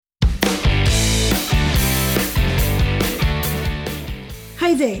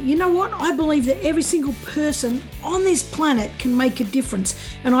stay there. You know what? I believe that every single person on this planet can make a difference.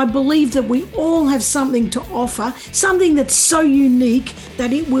 And I believe that we all have something to offer, something that's so unique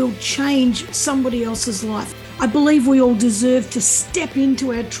that it will change somebody else's life. I believe we all deserve to step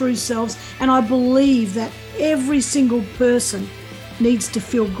into our true selves. And I believe that every single person needs to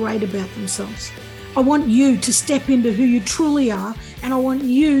feel great about themselves. I want you to step into who you truly are, and I want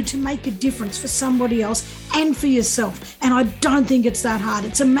you to make a difference for somebody else and for yourself. And I don't think it's that hard.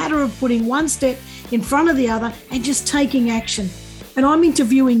 It's a matter of putting one step in front of the other and just taking action. And I'm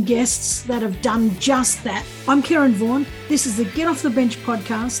interviewing guests that have done just that. I'm Karen Vaughan. This is the Get Off the Bench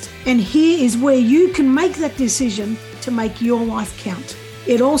podcast. And here is where you can make that decision to make your life count.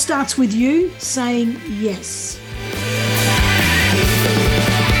 It all starts with you saying yes.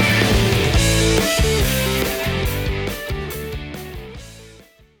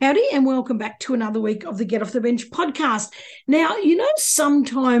 Howdy, and welcome back to another week of the Get Off the Bench podcast. Now,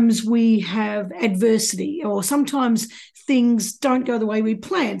 sometimes we have adversity, or sometimes things don't go the way we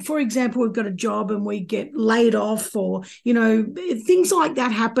plan. For example, we've got a job and we get laid off, or, things like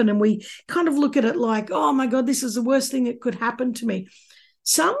that happen, and we kind of look at it like, oh my God, this is the worst thing that could happen to me.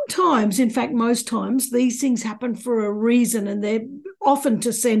 Sometimes, in fact, most times, these things happen for a reason, and they're often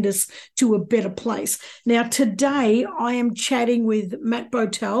to send us to a better place. Now, today I am chatting with Matt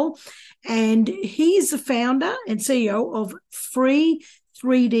Botel, and he's the founder and CEO of Free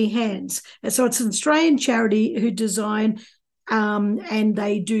 3D Hands. And so it's an Australian charity who design and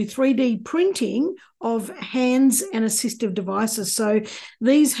they do 3D printing of hands and assistive devices. So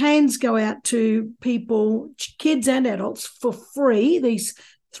these hands go out to people, kids and adults, for free, these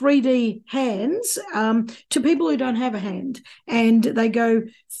 3D hands to people who don't have a hand. And they go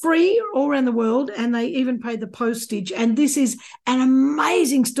free all around the world, and they even pay the postage. And this is an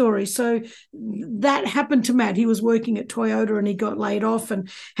amazing story. So that happened to Matt. He was working at Toyota and he got laid off and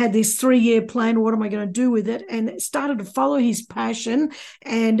had this 3-year plan. What am I going to do with it? And started to follow his passion.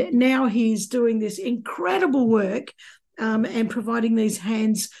 And now he's doing this incredible work and providing these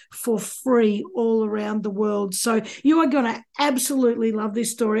hands for free all around the world. So you are going to absolutely love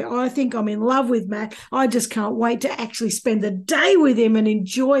this story. I think I'm in love with Matt. I just can't wait to actually spend the day with him and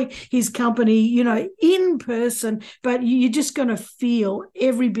enjoy his company, in person. But you're just going to feel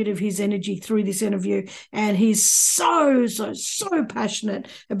every bit of his energy through this interview. And he's so passionate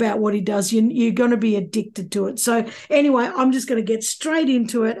about what he does. You're going to be addicted to it. So anyway, I'm just going to get straight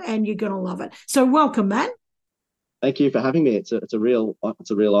into it, and you're going to love it. So welcome, Matt. Thank you for having me. It's a real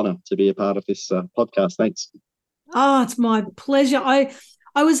honor to be a part of this podcast. Thanks. Oh, it's my pleasure. I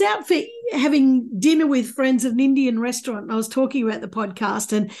was out for having dinner with friends at an Indian restaurant, and I was talking about the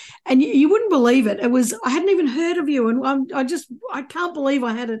podcast, and you wouldn't believe it. I hadn't even heard of you, and I can't believe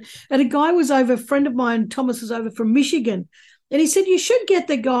I had it. And a guy was over, a friend of mine, Thomas, was over from Michigan, and he said, you should get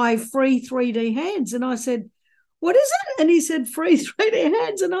the guy Free 3D Hands. And I said, what is it? And he said, Free 3D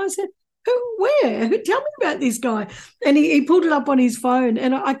Hands. And I said, where? Tell me about this guy. And he pulled it up on his phone.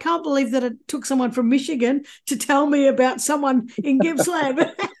 And I can't believe that it took someone from Michigan to tell me about someone in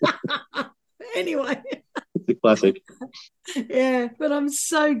Gippsland. Anyway. It's a classic. Yeah, but I'm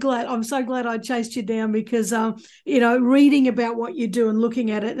so glad I chased you down, because reading about what you do and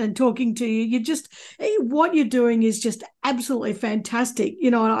looking at it and talking to you, what you're doing is just absolutely fantastic.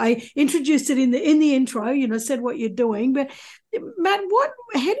 I introduced it in the intro, said what you're doing. But Matt,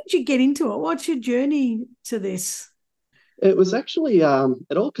 how did you get into it? What's your journey to this? It was actually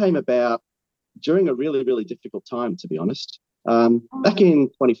it all came about during a really, really difficult time, to be honest. Back in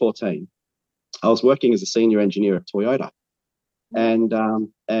 2014, I was working as a senior engineer at Toyota. And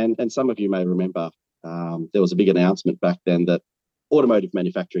some of you may remember there was a big announcement back then that automotive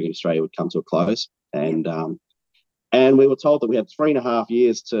manufacturing in Australia would come to a close. And we were told that we had 3.5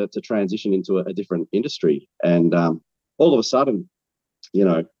 years to transition into a different industry. And all of a sudden,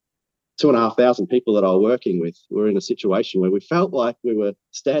 2,500 people that I was working with were in a situation where we felt like we were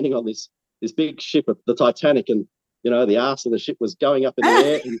standing on this big ship, the Titanic, and the arse of the ship was going up in the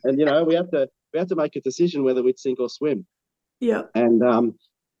air, and we had to make a decision whether we'd sink or swim. Yeah. And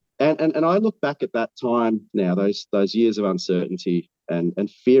I look back at that time now, those years of uncertainty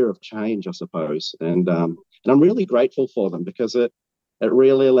and fear of change, I suppose, and I'm really grateful for them, because it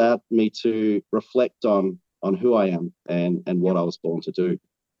really allowed me to reflect on who I am and what I was born to do.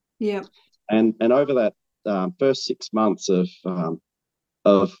 Yeah. And over that first 6 months of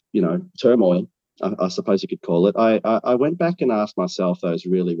turmoil, I suppose you could call it, I went back and asked myself those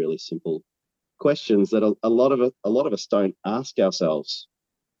really, really simple questions that a lot of us don't ask ourselves.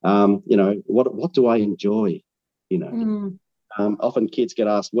 What do I enjoy? Often kids get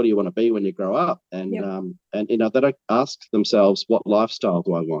asked, what do you want to be when you grow up? And Yep. they don't ask themselves, what lifestyle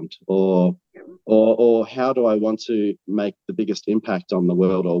do I want? Or how do I want to make the biggest impact on the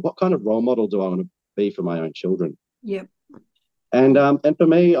world? Or what kind of role model do I want to be for my own children? Yep. And for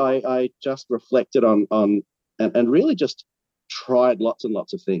me, I just reflected on and really just tried lots and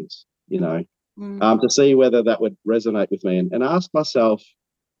lots of things, to see whether that would resonate with me, and ask myself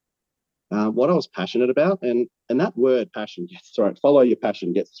what I was passionate about. And that word passion follow your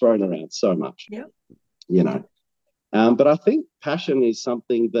passion gets thrown around so much, Yep. you know. But I think passion is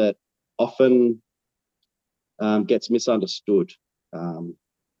something that often gets misunderstood.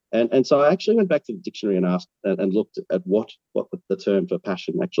 And so I actually went back to the dictionary and asked and looked at what the term for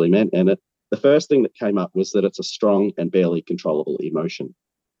passion actually meant. And the first thing that came up was that it's a strong and barely controllable emotion.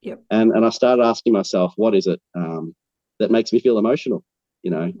 Yep. And I started asking myself, what is it that makes me feel emotional,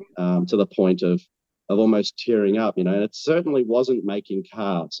 to the point of almost tearing up, and it certainly wasn't making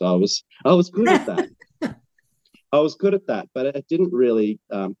cars. I was good at that. I was good at that, but it didn't really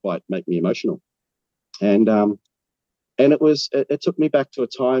quite make me emotional. And it took me back to a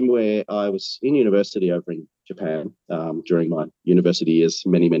time where I was in university over in Japan during my university years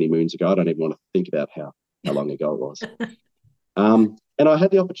many, many moons ago. I don't even want to think about how long ago it was. And I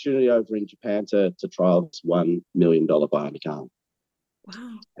had the opportunity over in Japan to trial this $1 million bionic arm.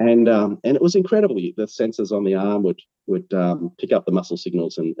 Wow. And it was incredible. The sensors on the arm would pick up the muscle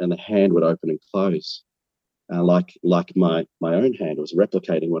signals, and the hand would open and close, like my own hand. It was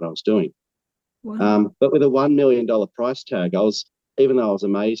replicating what I was doing. Wow. But with a $1 million price tag, even though I was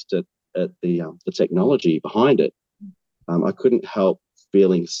amazed at the technology behind it, I couldn't help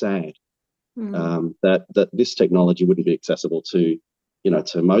feeling sad that this technology wouldn't be accessible to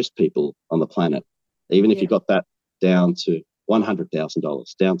most people on the planet, even if you got that down to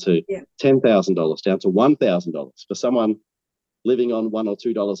 $100,000, down to $10,000, down to $1,000 for someone living on $1 or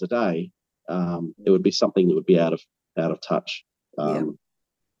 $2 a day. It would be something that would be out of touch.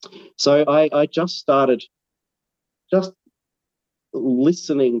 So I just started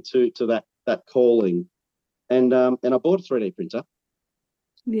listening to that calling, and I bought a 3D printer.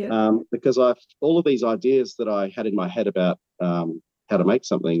 Because all of these ideas that I had in my head about how to make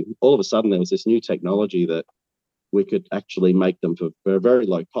something, all of a sudden there was this new technology that we could actually make them for a very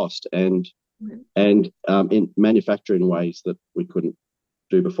low cost and in manufacturing ways that we couldn't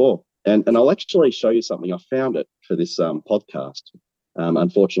do before. And I'll actually show you something. I found it for this podcast.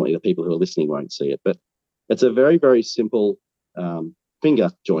 Unfortunately, the people who are listening won't see it, but it's a very, very simple finger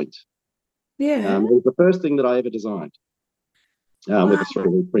joint. It was the first thing that I ever designed with a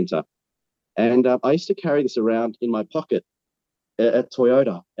 3D printer. And I used to carry this around in my pocket at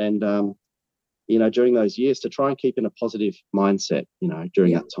Toyota. And, during those years, to try and keep in a positive mindset,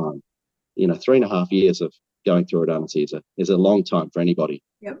 during that time. 3.5 years of going through redundancy is a long time for anybody.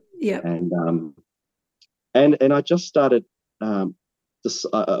 And I just started a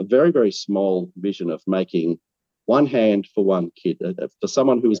very, very small vision of making one hand for one kid, for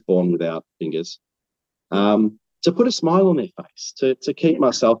someone who was born without fingers, to put a smile on their face, to keep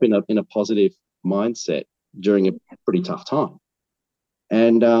myself in a positive mindset during a pretty tough time.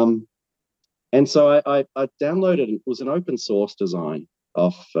 And so I downloaded, it was an open source design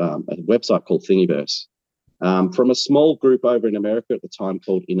of a website called Thingiverse from a small group over in America at the time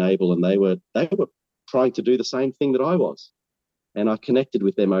called Enable, and they were trying to do the same thing that I was. And I connected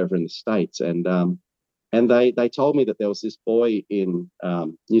with them over in the States, and they told me that there was this boy in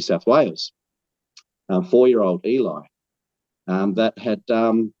New South Wales, 4-year-old Eli, that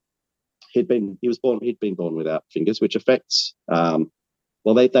he'd been born without fingers, which affects.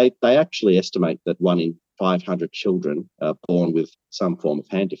 They actually estimate that 1 in 500 children are born with some form of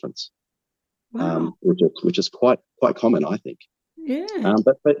hand difference, which is quite common, I think.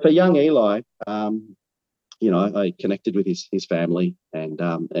 But for young Eli, I connected with his family, and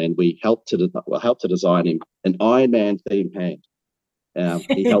we helped to design him an Iron Man themed hand.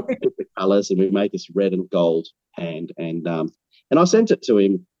 He helped pick the colours, and we made this red and gold hand, and I sent it to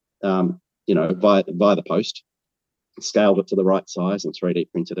him, via the post, scaled it to the right size, and 3D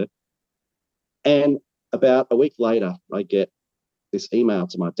printed it. And about a week later, I get this email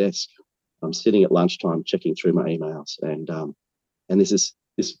to my desk. I'm sitting at lunchtime checking through my emails, and there's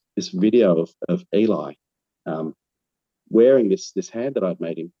this video of Eli wearing this hand that I'd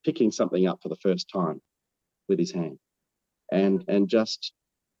made him, picking something up for the first time with his hand, and just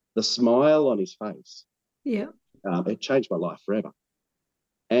the smile on his face. It changed my life forever.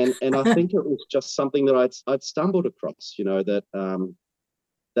 And I think it was just something that I'd stumbled across, that I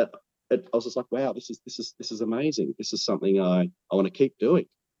was just like, wow, this is amazing. This is something I want to keep doing,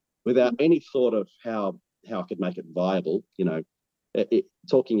 without any thought of how how I could make it viable.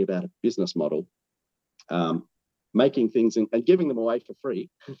 Talking about a business model, making things and giving them away for free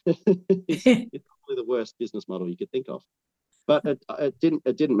is probably the worst business model you could think of. But it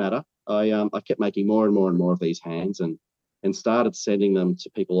didn't matter. I kept making more and more and more of these hands, and started sending them to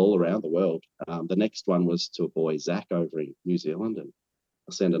people all around the world. The next one was to a boy, Zach, over in New Zealand, and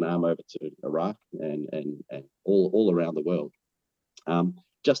I sent an arm over to Iraq and all around the world.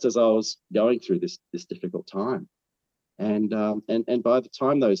 Just as I was going through this difficult time, and by the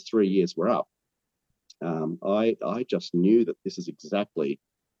time those 3 years were up, I just knew that this is exactly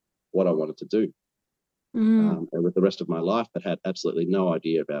what I wanted to do. And with the rest of my life, but had absolutely no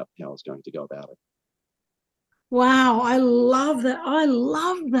idea about how I was going to go about it. Wow, I love that. I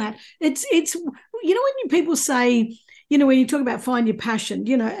love that. It's when people say, when you talk about find your passion,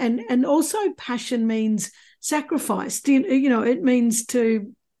 and also passion means sacrifice. It means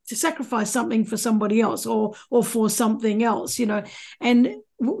to sacrifice something for somebody else or for something else, and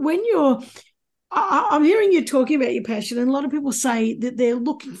when I'm hearing you talking about your passion, and a lot of people say that a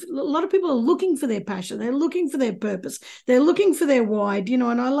lot of people are looking for their passion. They're looking for their purpose. They're looking for their why, and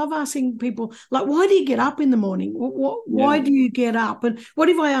I love asking people, like, why do you get up in the morning? Why do you get up? And what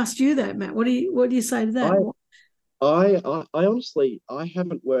if I asked you that, Matt? What do you say to that? I honestly, I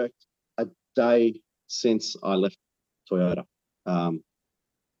haven't worked a day since I left Toyota.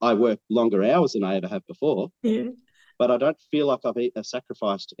 I work longer hours than I ever have before. Yeah. But I don't feel like I've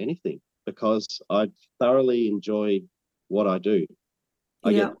sacrificed anything, because I thoroughly enjoy what I do.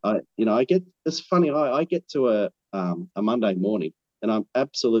 It's funny. I get to a Monday morning and I'm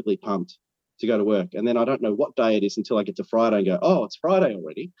absolutely pumped to go to work, and then I don't know what day it is until I get to Friday and go, oh, it's Friday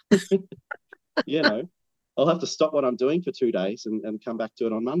already. I'll have to stop what I'm doing for 2 days and come back to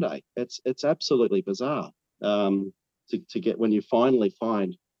it on Monday. It's absolutely bizarre to get when you finally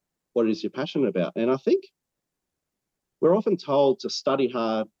find what it is you're passionate about. And I think we're often told to study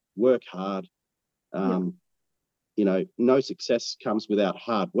hard, work hard. No success comes without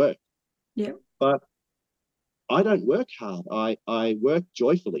hard work. Yeah. But I don't work hard. I work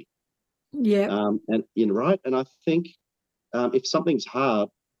joyfully. Yeah. Right. And I think if something's hard,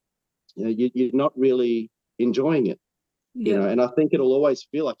 you're not really enjoying it. Yeah. And I think it'll always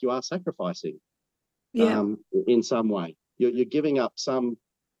feel like you are sacrificing. Yeah. In some way. You're giving up some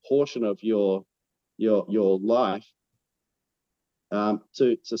portion of your life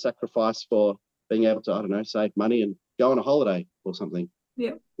to sacrifice for being able to, I don't know, save money and go on a holiday or something.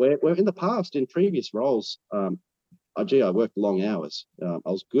 Yeah. Where in the past, in previous roles, I worked long hours. I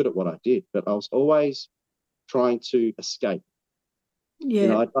was good at what I did, but I was always trying to escape.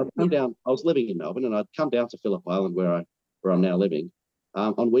 Yeah. I'd come down. I was living in Melbourne, and I'd come down to Phillip Island, where I'm now living,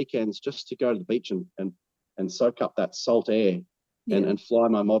 on weekends, just to go to the beach and soak up that salt air and fly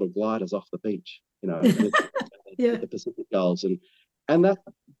my model gliders off the beach. With the Pacific Gulls, and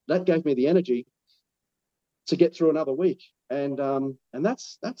that gave me the energy to get through another week, and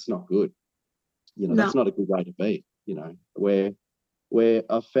that's not good. That's not a good way to be. Where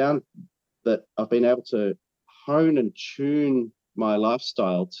I've found that I've been able to hone and tune my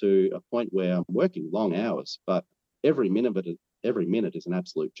lifestyle to a point where I'm working long hours, but every minute is an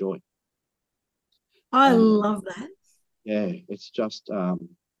absolute joy. I love that. Yeah, it's just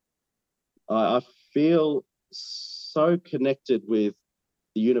I feel so connected with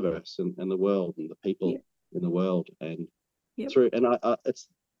the universe and the world and the people in the world, and it's,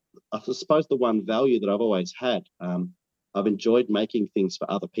 I suppose, the one value that I've always had. I've enjoyed making things for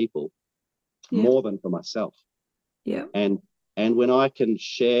other people more than for myself. Yeah. And when I can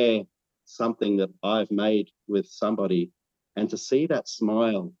share something that I've made with somebody, and to see that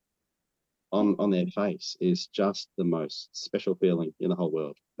smile on their face is just the most special feeling in the whole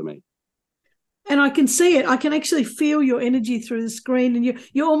world for me. And I can see it. I can actually feel your energy through the screen, and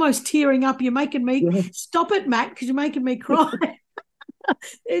you're almost tearing up. You're making me stop it, Matt, because you're making me cry. But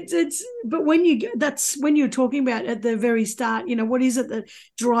that's when you're talking about at the very start, what is it that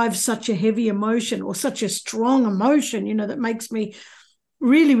drives such a heavy emotion or such a strong emotion, that makes me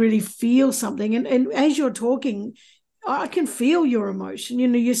really, really feel something. And as you're talking, I can feel your emotion.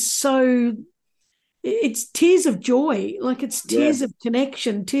 You're so, it's tears of joy, like it's tears of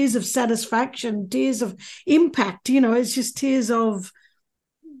connection, tears of satisfaction, tears of impact. It's just tears of,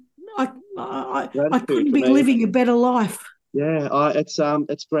 I couldn't be living a better life. Yeah,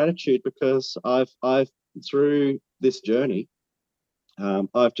 it's gratitude, because I've through this journey,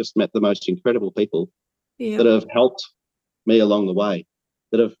 I've just met the most incredible people that have helped me along the way.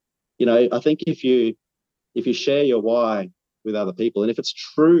 That have, I think if you share your why with other people, and if it's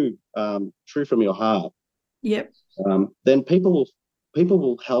true from your heart, then people people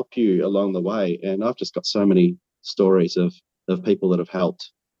will help you along the way. And I've just got so many stories of people that have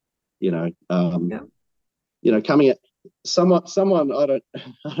helped, coming at someone I don't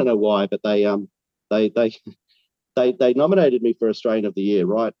know why, but they they nominated me for Australian of the Year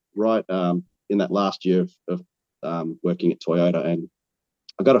right in that last year of working at Toyota, and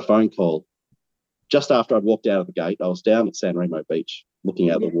I got a phone call just after I'd walked out of the gate. I was down at San Remo Beach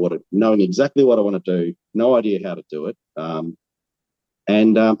looking out the water, knowing exactly what I want to do, no idea how to do it.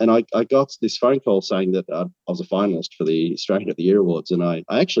 And I got this phone call saying that I was a finalist for the Australian of the Year Awards, and I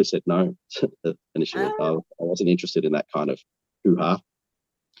actually said no initially. I wasn't interested in that kind of hoo-ha.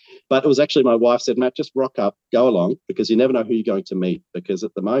 But it was actually my wife said, Matt, just rock up, go along, because you never know who you're going to meet, because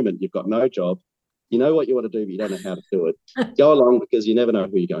at the moment you've got no job. You know what you want to do, but you don't know how to do it. Go along, because you never know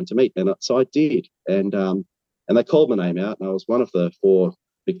who you're going to meet. And so I did. And they called my name out, and I was one of the 4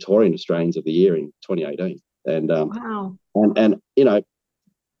 Victorian Australians of the Year in 2018. And wow. And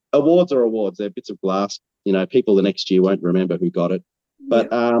awards are awards. They're bits of glass. People the next year won't remember who got it.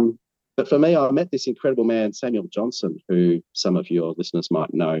 But for me, I met this incredible man, Samuel Johnson, who some of your listeners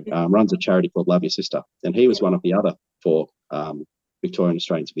might know, runs a charity called Love Your Sister. And he was one of the other 4 Victorian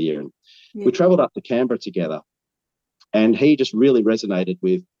Australians of the Year. And we travelled up to Canberra together, and he just really resonated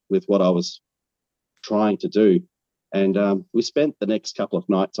with what I was trying to do. And we spent the next couple of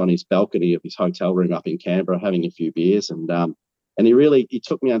nights on his balcony of his hotel room up in Canberra having a few beers. And he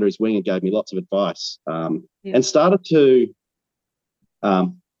took me under his wing and gave me lots of advice, and started to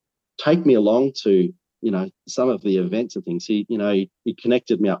take me along to, some of the events and things. He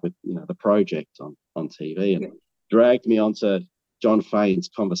connected me up with, the project on TV, and dragged me onto John Fane's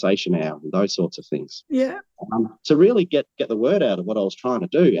Conversation Hour and those sorts of things. To really get the word out of what I was trying to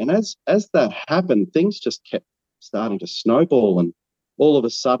do. And as that happened, things just kept starting to snowball, and all of a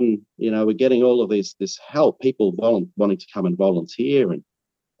sudden, we're getting all of this help, people wanting to come and volunteer,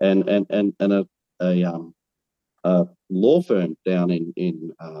 and a law firm down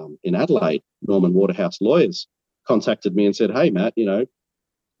in Adelaide, Norman Waterhouse Lawyers, contacted me and said, "Hey, Matt,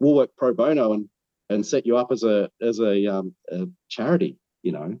 we'll work pro bono and set you up as a charity,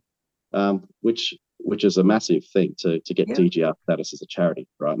 which is a massive thing to get DGR status as a charity,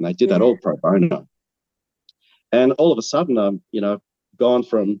 right?" And they did that all pro bono. And all of a sudden, gone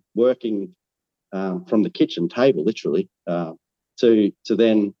from working from the kitchen table, literally, to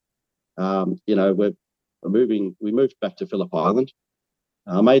then, we moved back to Phillip Island.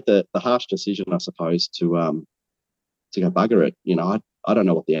 I made the harsh decision, I suppose, to go bugger it. I don't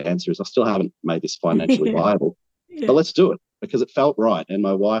know what the answer is. I still haven't made this financially viable, but let's do it, because it felt right. And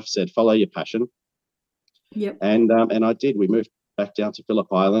my wife said, "Follow your passion." And I did. We moved back down to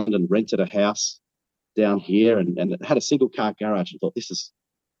Phillip Island and rented a house down here, and it had a single car garage, and thought, this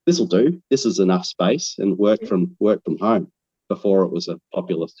will do. This is enough space, and work from home before it was a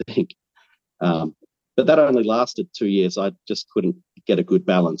popular thing. But that only lasted 2 years. I just couldn't get a good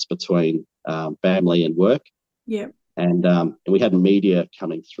balance between family and work. And we had media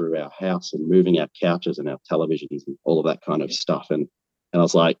coming through our house and moving our couches and our televisions and all of that kind of stuff. And I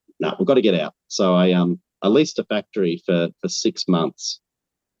was like, no, we've got to get out. So I leased a factory for 6 months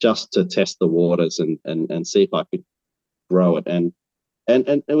just to test the waters and see if I could grow it. And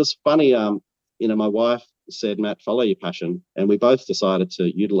it was funny. My wife said, "Matt, follow your passion," and we both decided to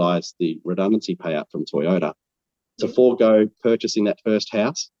utilize the redundancy payout from Toyota to forego purchasing that first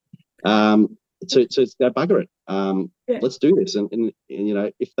house, to go bugger it. Let's do this. And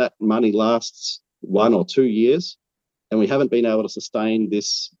if that money lasts 1 or 2 years and we haven't been able to sustain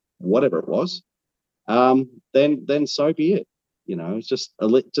this, whatever it was, then so be it. It's just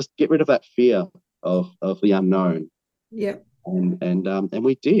get rid of that fear of the unknown. And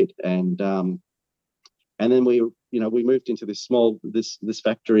we did. And then we moved into this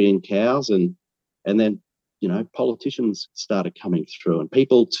factory in Cowes, and then politicians started coming through, and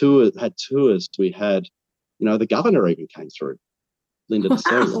people had tours. We had the governor even came through, Linda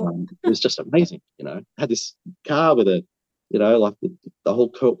DeSoto. It was just amazing. Had this car with like the whole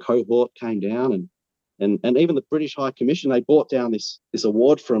cohort came down, and even the British High Commission, they brought down this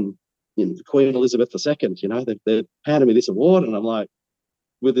award from Queen Elizabeth II. They handed me this award, and I'm like,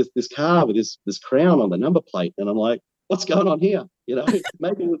 with this car with this crown on the number plate, and I'm like, what's going on here?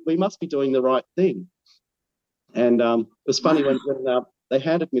 Maybe we must be doing the right thing. And it was funny when they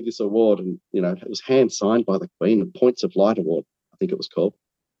handed me this award, and it was hand signed by the Queen, the Points of Light Award, I think it was called.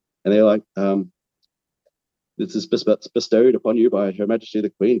 And they're like, "This is bestowed upon you by Her Majesty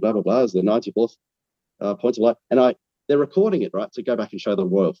the Queen, blah blah blah, as the 94th Points of Light." And they're recording it, right, to go back and show the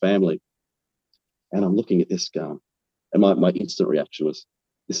royal family. And I'm looking at this gun, and my instant reaction was,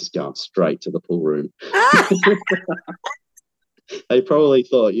 this is going straight to the pool room. They probably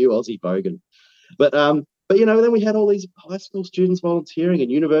thought you Aussie bogan. But then we had all these high school students volunteering,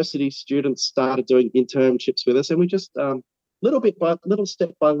 and university students started doing internships with us, and we just little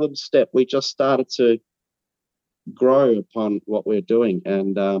step by little step, we just started to grow upon what we're doing,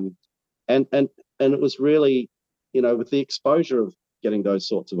 and it was really, with the exposure of getting those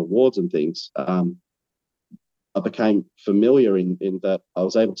sorts of awards and things, I became familiar in that I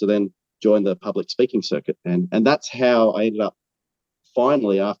was able to then join the public speaking circuit, and that's how I ended up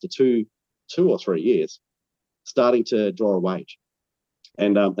finally, after two or 3 years, starting to draw a wage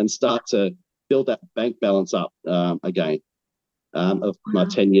and start to build that bank balance up again, of my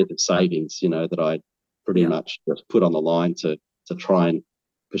 10 years of savings, that I pretty much just put on the line to try and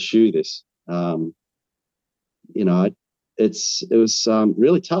pursue this. It was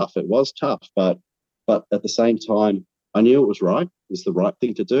really tough. It was tough, but at the same time, I knew it was right. It was the right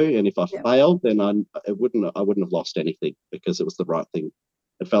thing to do. And if I failed, then I wouldn't have lost anything, because it was the right thing.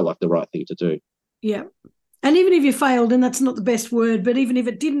 It felt like the right thing to do. Yeah. And even if you failed, and that's not the best word, but even if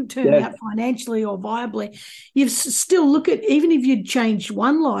it didn't turn out financially or viably, you still look at, even if you'd changed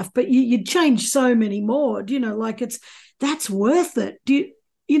one life, but you'd change so many more, that's worth it. If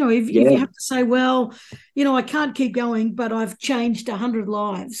you have to say, well, I can't keep going, but I've changed 100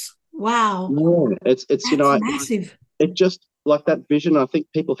 lives. Wow. Yeah, it's massive. It just, like, that vision, I think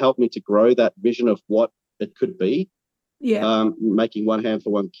people helped me to grow that vision of what it could be. Yeah. Making one hand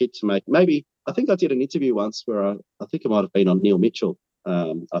for one kid to make, maybe, I think I did an interview once where I think it might have been on Neil Mitchell.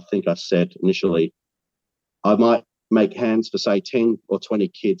 I think I said initially, I might make hands for, say, 10 or 20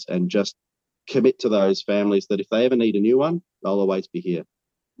 kids, and just commit to those families that if they ever need a new one, they'll always be here.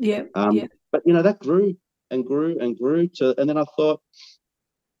 Yeah. But, that grew and grew and grew and then I thought,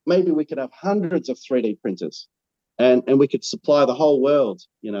 maybe we could have hundreds of 3D printers, and we could supply the whole world,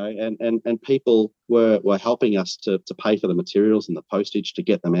 and people were helping us to pay for the materials and the postage to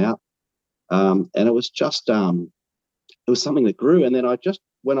get them out. And it was just, it was something that grew. And then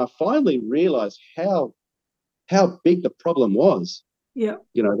when I finally realized how big the problem was, the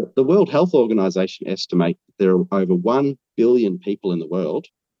World Health Organization estimate there are over 1 billion people in the world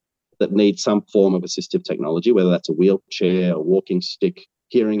that need some form of assistive technology, whether that's a wheelchair, a walking stick,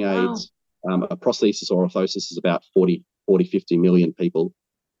 hearing aids. Wow. A prosthesis or orthosis is about 40, 50 million people.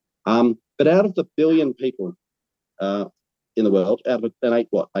 But out of the billion people in the world, out of an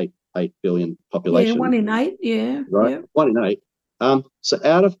 8 billion population. Yeah, 1 in 8, yeah. Right, yeah. 1 in 8. So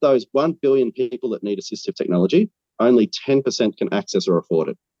out of those 1 billion people that need assistive technology, only 10% can access or afford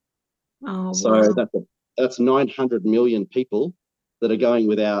it. Oh, so wow. that's 900 million people that are going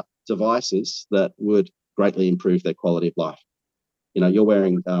without devices that would greatly improve their quality of life. You're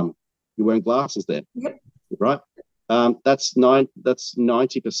wearing glasses there, right? That's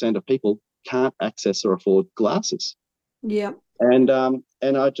 90% of people can't access or afford glasses. Yeah. And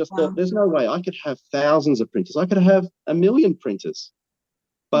I just thought, there's no way I could have thousands of printers. I could have 1 million printers,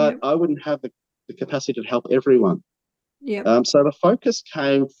 but I wouldn't have the capacity to help everyone. Yeah. So the focus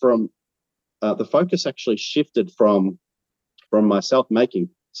came from the focus actually shifted from myself making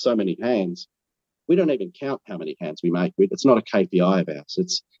so many hands. We don't even count how many hands we make. It's not a KPI of ours.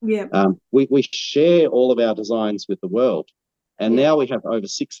 It's we share all of our designs with the world, and now we have over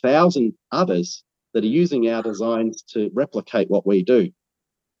 6,000 others that are using our designs to replicate what we do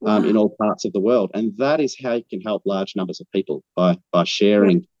in all parts of the world. And that is how you can help large numbers of people, by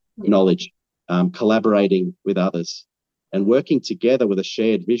sharing knowledge, collaborating with others, and working together with a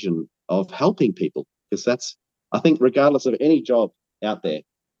shared vision of helping people. Because that's, I think, regardless of any job out there,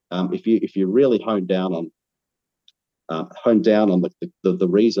 if you really hone down on the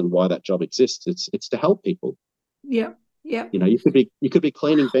reason why that job exists, it's to help people. Yeah. You could be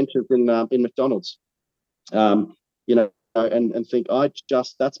cleaning benches in McDonald's, and think,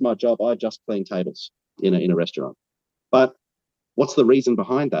 that's my job. I just clean tables in a restaurant. But what's the reason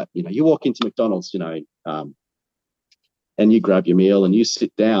behind that? You walk into McDonald's, and you grab your meal and you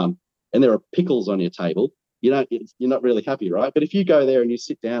sit down, and there are pickles on your table. You're not really happy, right? But if you go there and you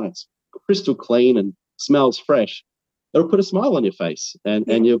sit down, it's crystal clean and smells fresh, it'll put a smile on your face,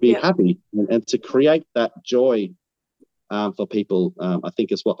 and you'll be happy. And to create that joy for people, I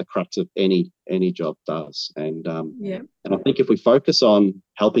think is what the crux of any job does. And I think if we focus on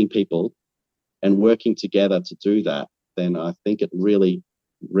helping people and working together to do that, then I think it really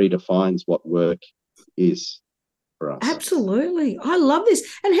redefines what work is for us. Absolutely. I love this.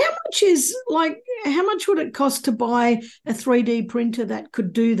 And how much would it cost to buy a 3D printer that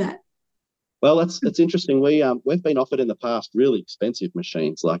could do that? Well, it's interesting. We've been offered in the past really expensive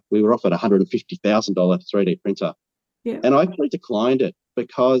machines. Like, we were offered $150,000 3D printer. Yeah. And I actually declined it,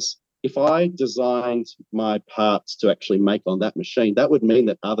 because if I designed my parts to actually make on that machine, that would mean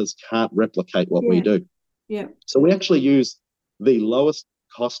that others can't replicate what we do. Yeah. So we actually use the lowest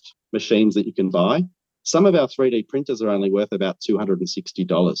cost machines that you can buy. Some of our 3D printers are only worth about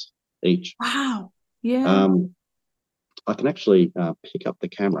 $260 each. Wow. Yeah. I can actually pick up the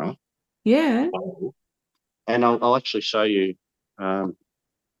camera. Yeah. And I'll actually show you. This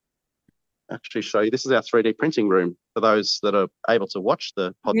is our 3D printing room for those that are able to watch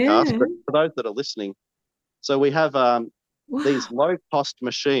the podcast. But for those that are listening, so we have these low cost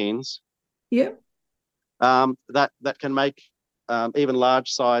machines. Yep. That can make even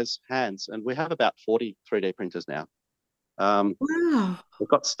large size hands, and we have about 40 3D printers now. Wow. We've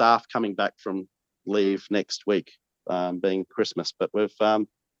got staff coming back from leave next week, being Christmas, but we've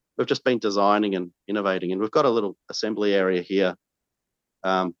just been designing and innovating, and we've got a little assembly area here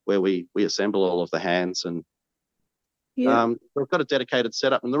where we assemble all of the hands, and we've got a dedicated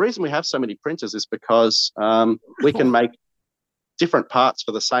setup. And the reason we have so many printers is because we can make different parts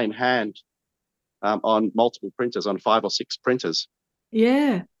for the same hand on multiple printers, on 5 or 6 printers.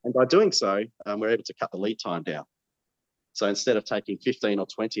 Yeah. And by doing so, we're able to cut the lead time down. So instead of taking 15 or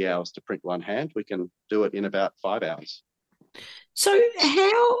 20 hours to print one hand, we can do it in about 5 hours. So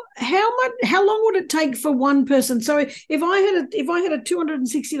how long would it take for one person? So if I had a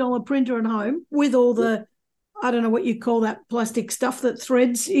 $260 printer at home with all the, I don't know what you call that plastic stuff that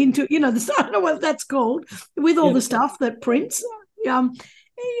threads into, I don't know what that's called, with all the stuff that prints,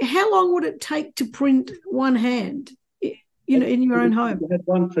 how long would it take to print one hand, in your own home? If you had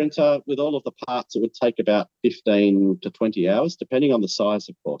one printer with all of the parts, it would take about 15 to 20 hours, depending on the size,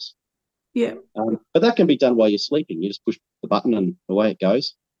 of course. Yeah. But that can be done while you're sleeping. You just push the button and away it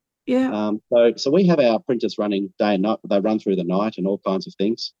goes. Yeah. So we have our printers running day and night. They run through the night and all kinds of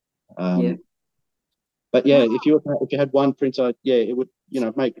things. But if you had one printer, it would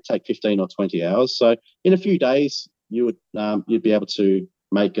maybe take 15 or 20 hours. So in a few days, you'd be able to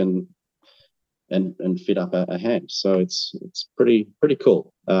make and fit up a hand. So it's pretty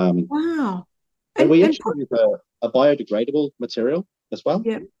cool. Wow. And we actually use a biodegradable material as well.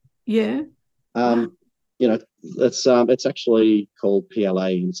 Yeah. Yeah. It's actually called PLA,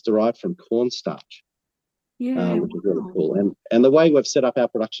 and it's derived from cornstarch. Yeah. Which is really cool. And the way we've set up our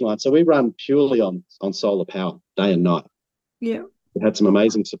production line, so we run purely on solar power day and night. Yeah. We had some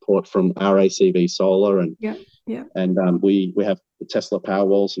amazing support from RACV Solar, and we have the Tesla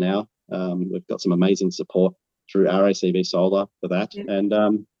Powerwalls now. We've got some amazing support through RACV Solar for that. Yeah.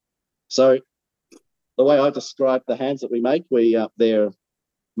 And so the way I describe the hands that we make, they're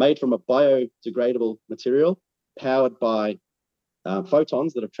made from a biodegradable material powered by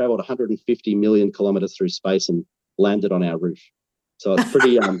photons that have traveled 150 million kilometers through space and landed on our roof. So it's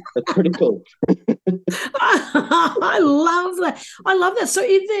pretty cool. I love that. So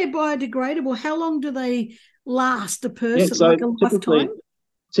if they're biodegradable, how long do they last a person? So like a lifetime?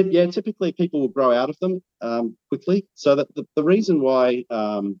 Typically people will grow out of them quickly. So that the reason why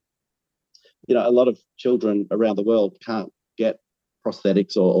a lot of children around the world can't get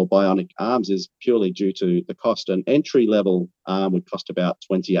prosthetics or bionic arms is purely due to the cost. An entry level arm would cost about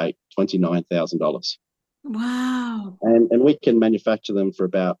 $29,000. Wow. And we can manufacture them for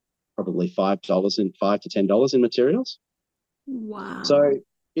about probably $5 to $10 in materials. Wow. So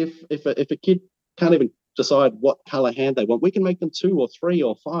if a kid can't even decide what color hand they want, we can make them 2 or 3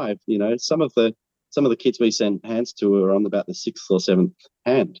 or 5. Some of the kids we send hands to are on about the 6th or 7th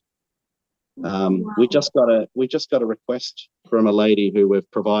hand. Wow. We just got a request from a lady who we've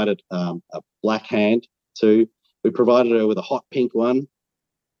provided a black hand to. We provided her with a hot pink one,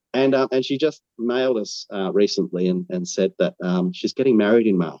 and she just mailed us recently and said that she's getting married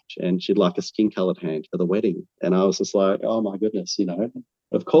in March and she'd like a skin-colored hand for the wedding. And I was just like, oh my goodness,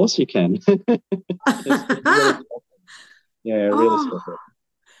 of course you can. Really special.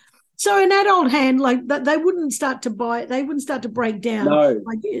 So an adult hand, like that, they wouldn't start to break down. No.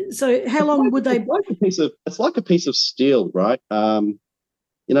 So how long would they? It's like a piece of steel, right?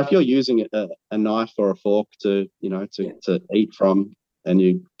 If you're using a knife or a fork to eat from, and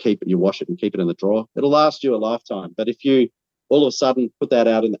you wash it and keep it in the drawer, it'll last you a lifetime. But if you all of a sudden put that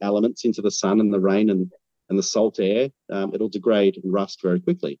out in the elements, into the sun and the rain and the salt air, it'll degrade and rust very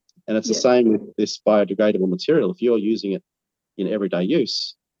quickly. And it's the same with this biodegradable material. If you're using it in everyday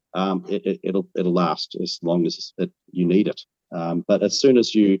use, it'll last as long as you need it. But as soon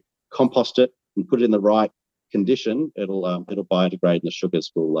as you compost it and put it in the right condition, it'll biodegrade, and the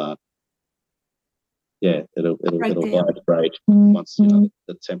sugars will it'll biodegrade once the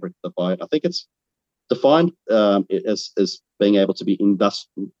temperature, I think it's defined as being able to be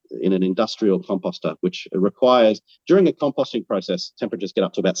in an industrial composter, which requires, during a composting process, temperatures get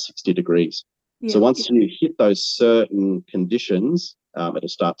up to about 60 degrees. So once you hit those certain conditions, it'll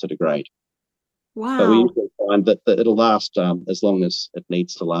start to degrade. Wow. But we usually find that it'll last as long as it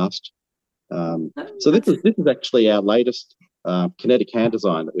needs to last. So this is actually our latest kinetic hand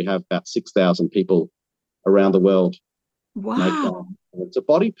design that we have about 6,000 people around the world make. It's a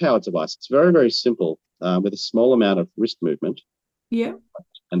body-powered device. It's very, very simple with a small amount of wrist movement. Yeah.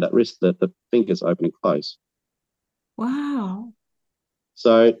 And that wrist, the fingers open and close. Wow.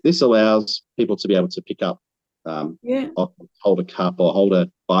 So this allows people to be able to pick up, hold a cup or hold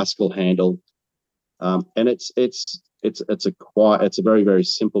a bicycle handle, and it's a very, very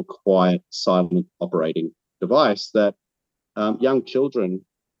simple, quiet, silent operating device that young children,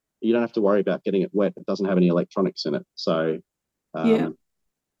 you don't have to worry about getting it wet. It doesn't have any electronics in it, so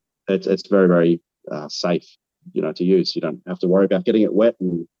it's very, very safe, to use. You don't have to worry about getting it wet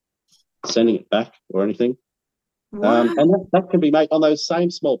and sending it back or anything. Wow. And that can be made on those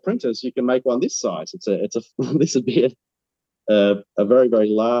same small printers. You can make one this size. This would be a very, very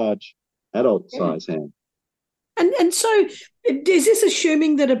large adult size hand. And so is this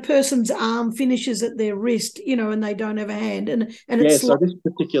assuming that a person's arm finishes at their wrist, and they don't have a hand? And it's so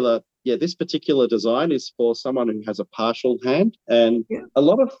this particular design is for someone who has a partial hand, and a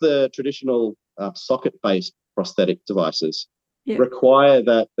lot of the traditional socket-based prosthetic devices require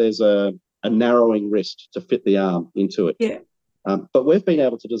that there's a narrowing wrist to fit the arm into it. Yeah. But we've been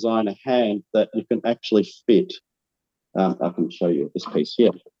able to design a hand that you can actually fit. I can show you this piece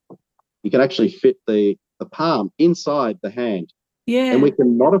here. You can actually fit the palm inside the hand. Yeah. And we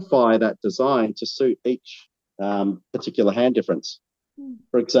can modify that design to suit each particular hand difference.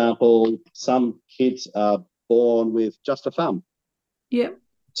 For example, some kids are born with just a thumb. Yeah.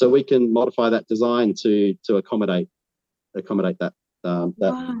 So we can modify that design to accommodate that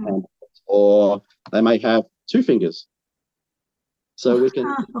hand. Or they may have two fingers. So we can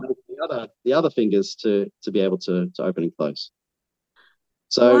make the other fingers to be able to open and close.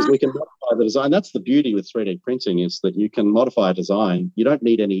 So we can modify the design. That's the beauty with 3D printing, is that you can modify a design. You don't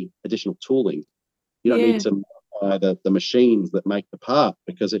need any additional tooling. You don't need to modify the machines that make the part,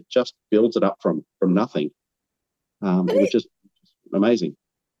 because it just builds it up from nothing, which is amazing.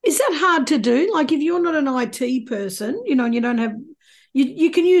 Is that hard to do? Like, if you're not an IT person, and you don't have,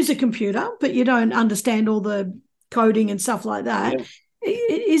 you can use a computer, but you don't understand all the coding and stuff like that. Yeah.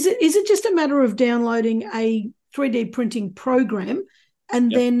 Is it just a matter of downloading a 3D printing program and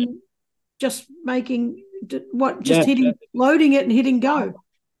then just making loading it and hitting go?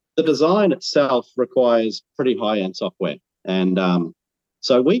 The design itself requires pretty high-end software, and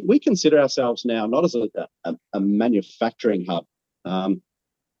so we consider ourselves now not as a manufacturing hub.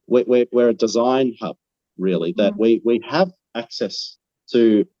 We're a design hub, really, that we have access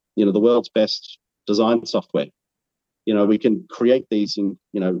to the world's best design software. We can create these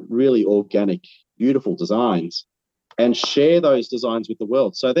really organic, beautiful designs and share those designs with the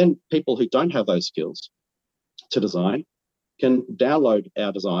world. So then people who don't have those skills to design can download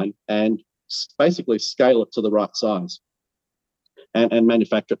our design and basically scale it to the right size and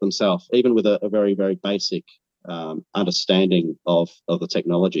manufacture it themselves, even with a very, very basic understanding of the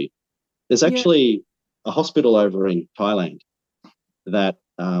technology. There's actually a hospital over in Thailand that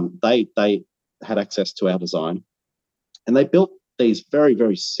they had access to our design, and they built these very,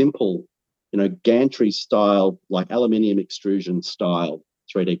 very simple, gantry style, like aluminium extrusion style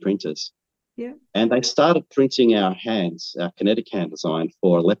 3D printers. Yeah. And they started printing our hands, our kinetic hand design,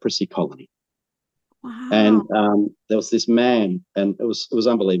 for a leprosy colony. Wow. And there was this man, and it was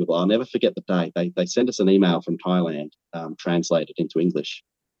unbelievable. I'll never forget the day. They sent us an email from Thailand, translated into English,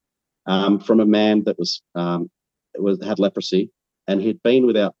 from a man that had leprosy, and he'd been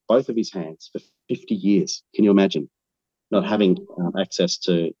without both of his hands for 50 years. Can you imagine not having access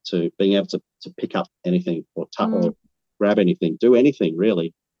to being able to pick up anything or or grab anything, do anything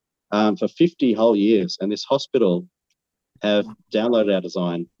really, for 50 whole years? And this hospital have downloaded our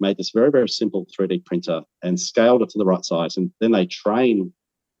design, made this very, very simple 3D printer and scaled it to the right size. And then they train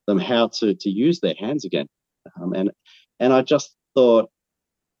them how to use their hands again. And I just thought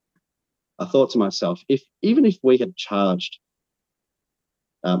to myself, even if we had charged,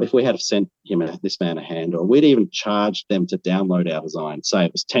 if we had sent this man a hand, or we'd even charged them to download our design, say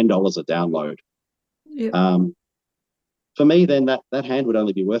it was $10 a download, for me, then that hand would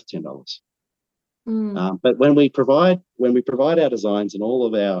only be worth $10. But when we provide our designs and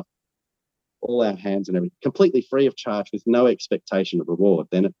all our hands and everything completely free of charge with no expectation of reward,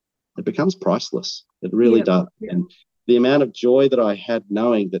 then it becomes priceless. It really does. Yeah. And the amount of joy that I had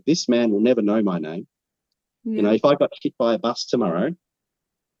knowing that this man will never know my name. If I got hit by a bus tomorrow,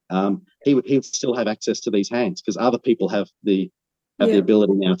 he would still have access to these hands because other people have the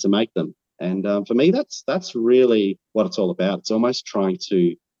ability now to make them. And for me, that's really what it's all about. It's almost trying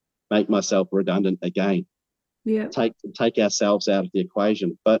to make myself redundant again. Yeah. Take ourselves out of the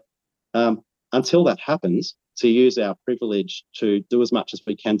equation. But until that happens, to use our privilege to do as much as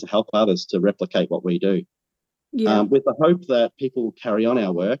we can to help others to replicate what we do. Yeah. With the hope that people will carry on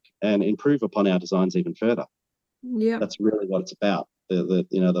our work and improve upon our designs even further. Yeah. That's really what it's about.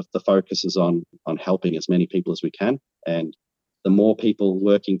 The focus is on helping as many people as we can, and the more people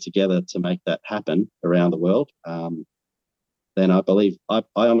working together to make that happen around the world, then I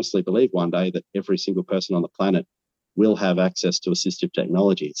honestly believe one day that every single person on the planet will have access to assistive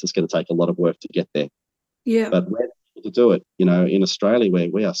technology. It's just going to take a lot of work to get there. Yeah. But we're able to do it. In Australia, where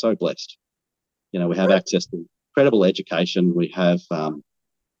we are so blessed. We have access to incredible education. We have,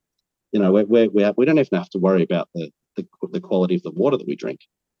 we don't even have to worry about the quality of the water that we drink.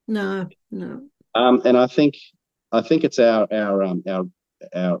 No. And I think it's our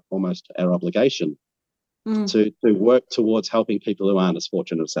almost our obligation to work towards helping people who aren't as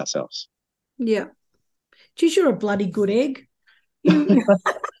fortunate as ourselves. Yeah. Geez, you're a bloody good egg.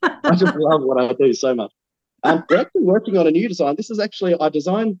 I just love what I do so much. We're actually working on a new design. This is actually, I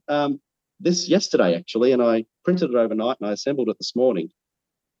designed this yesterday, actually, and I printed it overnight and I assembled it this morning.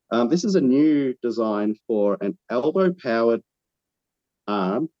 This is a new design for an elbow-powered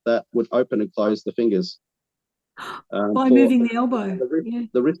arm that would open and close the fingers. By moving the elbow.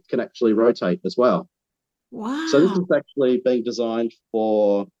 The wrist can actually rotate as well. Wow. So this is actually being designed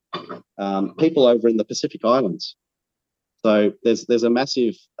for people over in the Pacific Islands. So there's a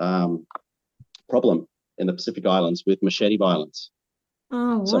massive problem in the Pacific Islands with machete violence.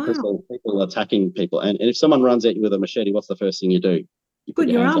 Oh, wow. So people attacking people. And if someone runs at you with a machete, what's the first thing you do? You put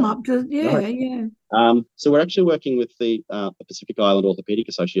your arm up. Yeah. So we're actually working with the Pacific Island Orthopedic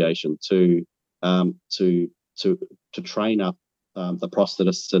Association to train up the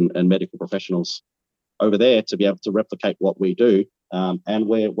prosthetists and medical professionals over there to be able to replicate what we do. And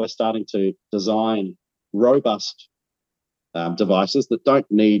we're starting to design robust devices that don't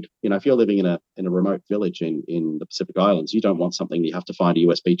need, if you're living in a remote village in the Pacific Islands, you don't want something you have to find a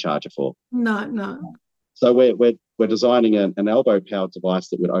USB charger for. No. So we're designing an elbow-powered device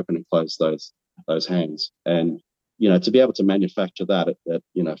that would open and close those hands, and to be able to manufacture that at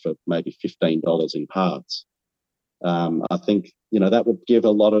for maybe $15 in parts. I think that would give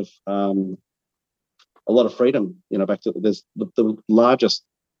a lot of freedom. Back to there's the largest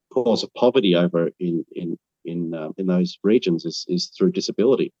cause of poverty over in those regions is through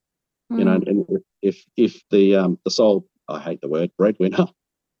disability. And if the sole, I hate the word, breadwinner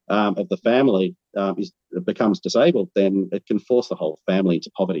of the family becomes disabled, then it can force the whole family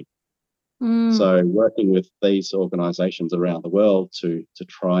into poverty. So working with these organisations around the world to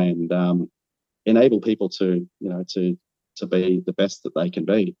try and enable people to be the best that they can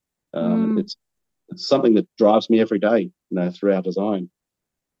be, it's something that drives me every day, through our design.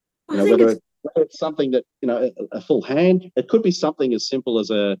 Whether it's something that a full hand, it could be something as simple as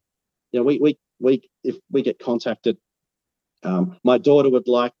we if we get contacted. My daughter would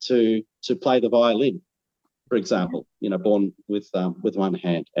like to play the violin, for example, born with one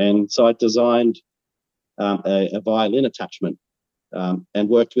hand. And so I designed a violin attachment and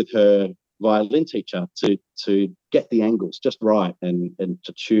worked with her violin teacher to get the angles just right and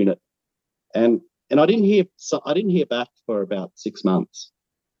to tune it. And I didn't hear back for about 6 months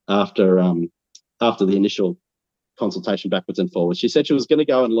after the initial consultation backwards and forwards. She said she was going to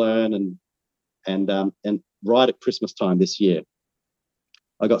go and learn and right at Christmas time this year,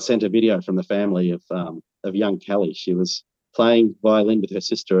 I got sent a video from the family of young Kelly. She was playing violin with her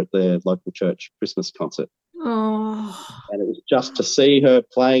sister at their local church Christmas concert. Oh. And it was just to see her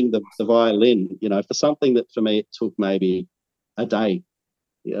playing the violin, for something that for me it took maybe a day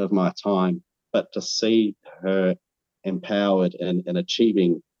of my time, but to see her empowered and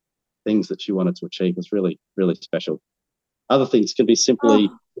achieving things that she wanted to achieve was really, really special. Other things can be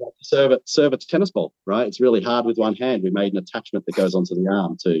simply serve a tennis ball, right? It's really hard with one hand. We made an attachment that goes onto the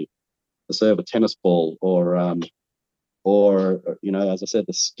arm to serve a tennis ball, or as I said,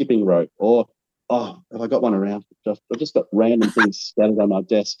 the skipping rope, or have I got one around? I've just got random things scattered on my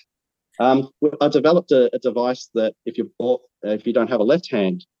desk. I developed a device that if you don't have a left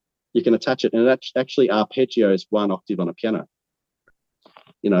hand, you can attach it, and it actually arpeggios one octave on a piano.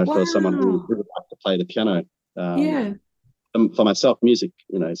 For someone who would like to play the piano. For myself, music,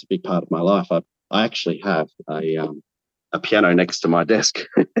 is a big part of my life. I actually have a piano next to my desk.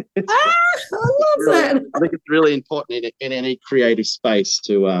 I love that. I think it's really important in any creative space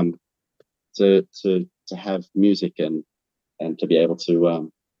to have music and to be able to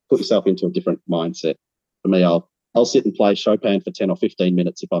put yourself into a different mindset. For me, I'll sit and play Chopin for 10 or 15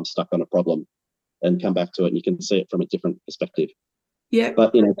 minutes if I'm stuck on a problem, and come back to it, and you can see it from a different perspective. Yeah.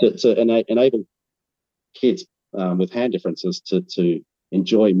 But to enable kids with hand differences to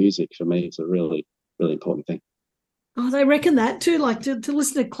enjoy music, for me, is a really, really important thing. Oh, they reckon that too, like to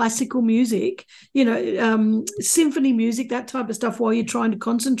listen to classical music, symphony music, that type of stuff while you're trying to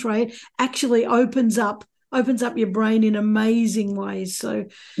concentrate actually opens up your brain in amazing ways. So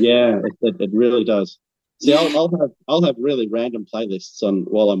yeah, it really does. See, yeah. I'll have really random playlists on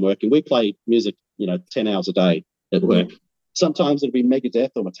while I'm working. We play music, 10 hours a day at work. Yeah. Sometimes it'll be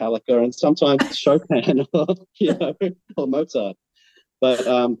Megadeth or Metallica, and sometimes it's Chopin or Mozart. But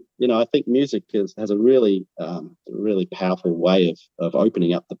I think music has a really really powerful way of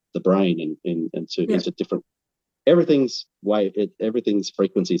opening up the brain into different everything's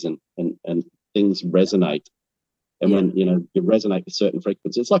frequencies and things resonate. And when you resonate with certain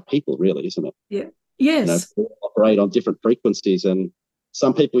frequencies, it's like people, really, isn't it? Yeah. Yes. Operate on different frequencies, and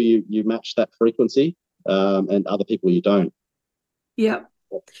some people you match that frequency, and other people you don't. Yeah.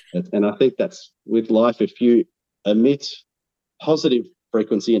 And I think that's with life. If you emit positive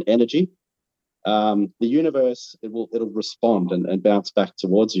frequency and energy, the universe it'll respond and bounce back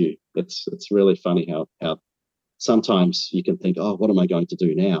towards you. It's really funny how sometimes you can think, oh, what am I going to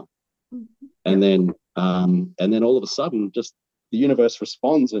do now? And then all of a sudden, just the universe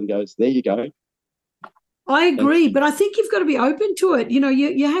responds and goes, there you go. I agree, but I think you've got to be open to it.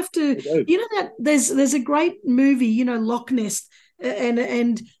 You have to. That there's a great movie, Loch Ness, and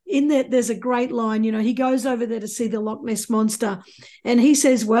in that there's a great line. He goes over there to see the Loch Ness monster, and he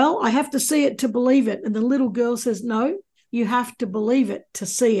says, "Well, I have to see it to believe it." And the little girl says, "No, you have to believe it to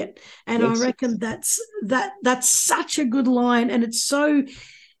see it." And yes. I reckon that's such a good line, and it's so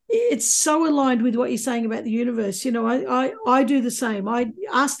aligned with what you're saying about the universe. I do the same. I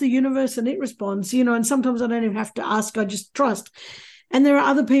ask the universe and it responds, and sometimes I don't even have to ask. I just trust. And there are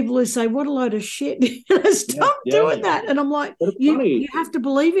other people who say, what a load of shit. Stop doing that. And I'm like, you have to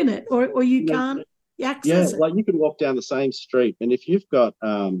believe in it or you can't access it. Like you can walk down the same street, and if you've got,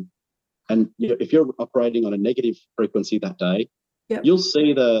 if you're operating on a negative frequency that day, you'll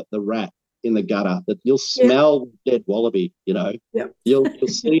see the rat in the gutter, that you'll smell dead wallaby, you'll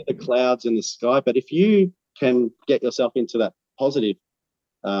see the clouds in the sky. But if you can get yourself into that positive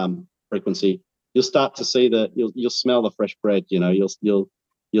frequency, you'll start to see you'll smell the fresh bread, you'll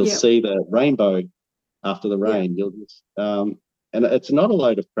see the rainbow after the rain. And it's not a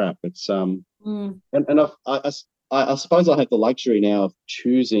load of crap. It's and I suppose I have the luxury now of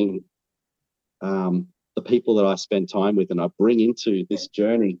choosing the people that I spend time with and I bring into this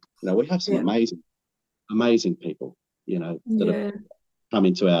journey. We have some amazing people, that have come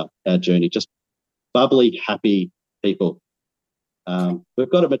into our journey, just bubbly, happy people.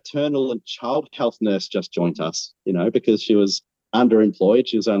 We've got a maternal and child health nurse just joined us, because she was underemployed.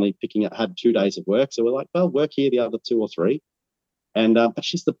 She was only had 2 days of work. So we're like, well, work here the other 2 or 3. And but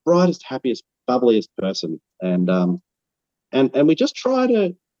she's the brightest, happiest, bubbliest person. And we just try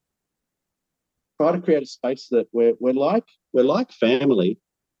to create a space that we're like family,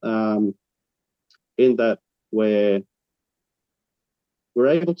 in that we're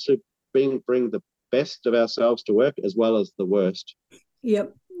able to bring the best of ourselves to work as well as the worst.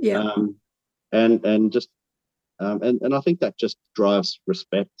 Yep. And just and I think that just drives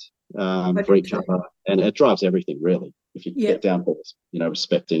respect for each other, and it drives everything, really, if you get down to this,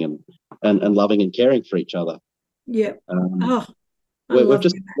 respecting and loving and caring for each other. We've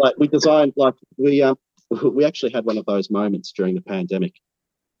just we designed, we actually had one of those moments during the pandemic.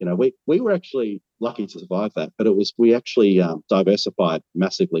 We were actually lucky to survive that, but we actually diversified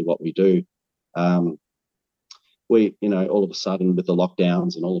massively what we do. We all of a sudden, with the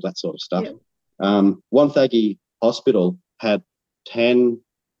lockdowns and all of that sort of stuff, Wonthaggi Hospital had 10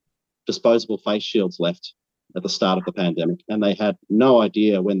 disposable face shields left at the start of the pandemic, and they had no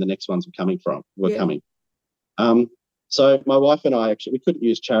idea when the next ones were coming. So my wife and I we couldn't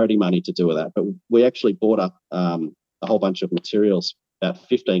use charity money to do that, but we actually bought up a whole bunch of materials, about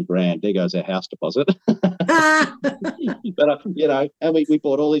 15 grand. There goes our house deposit. But and we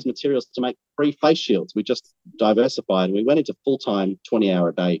bought all these materials to make 3 face shields. We just diversified, and we went into full-time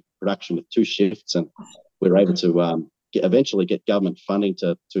 20-hour-a-day production with 2 shifts, and we were able to eventually get government funding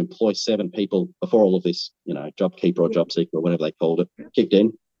to employ 7 people before all of this, JobKeeper or JobSeeker or whatever they called it, kicked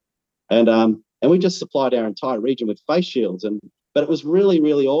in. And we just supplied our entire region with face shields. But it was really,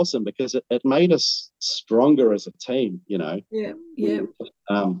 really awesome because it made us stronger as a team, doing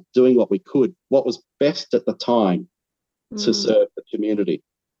what we could, what was best at the time to serve the community.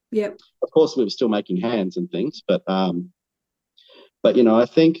 Yeah. Of course, we were still making hands and things, but But, I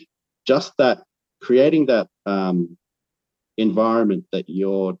think just that, creating that environment that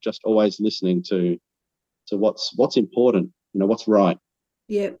you're just always listening to what's important, what's right.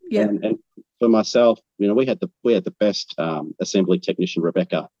 Yeah, yeah. And for myself, we had the best assembly technician,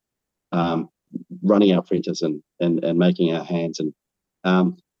 Rebecca, running our printers and making our hands. And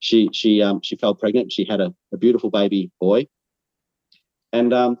she fell pregnant. She had a beautiful baby boy,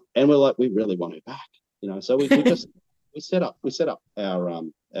 and we're like, we really want her back, So we set up our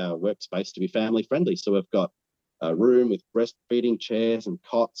workspace to be family friendly. So we've got a room with breastfeeding chairs and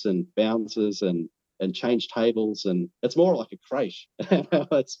cots and bouncers and change tables, and it's more like a creche.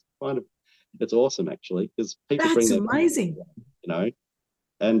 It's awesome actually, because people bring their amazing,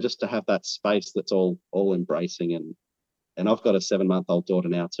 and just to have that space that's all embracing. And I've got a 7-month-old daughter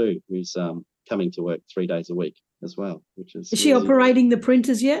now too, who's coming to work 3 days a week as well, which is she really operating the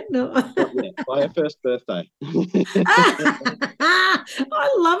printers yet? No. Not yet. By her first birthday.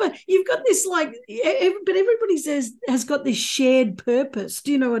 I love it. You've got this but everybody has got this shared purpose.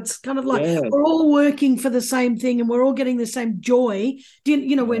 It's kind of like we're all working for the same thing and we're all getting the same joy.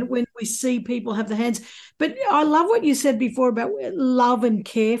 When we see people have the hands. But I love what you said before about love and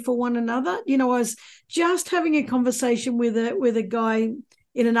care for one another. I was just having a conversation with a guy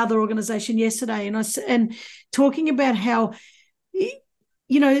in another organization yesterday, and talking about how,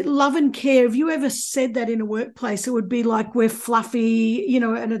 love and care. If you ever said that in a workplace, it would be like we're fluffy,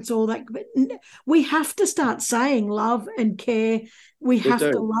 and it's all that. But we have to start saying love and care. We have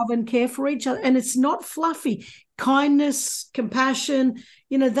to love and care for each other. And it's not fluffy. Kindness, compassion,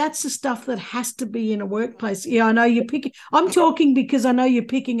 that's the stuff that has to be in a workplace. Yeah, I know you're picking. I'm talking because I know you're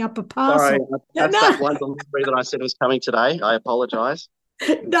picking up a parcel. Sorry, that's that one delivery that I said was coming today. I apologise.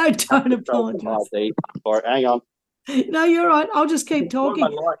 No, don't apologise. Hang on. No, you're right. I'll just keep talking. My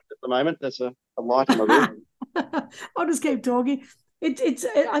light at the moment. There's a light in my room. I'll just keep talking. It's.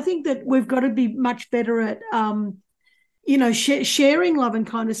 I think that we've got to be much better at, sharing love and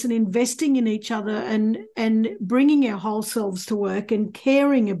kindness and investing in each other and bringing our whole selves to work and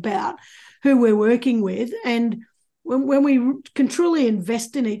caring about who we're working with. And when we can truly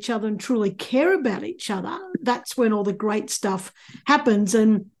invest in each other and truly care about each other, that's when all the great stuff happens.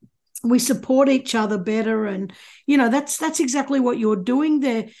 And we support each other better, and that's exactly what you're doing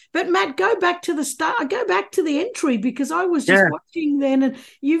there. But Matt, go back to the start. Go back to the entry, because I was just watching then, and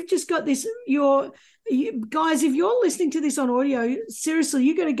you've just got this. Guys, if you're listening to this on audio, seriously,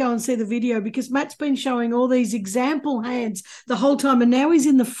 you got to go and see the video, because Matt's been showing all these example hands the whole time, and now he's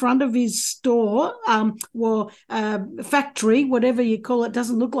in the front of his store, factory, whatever you call it.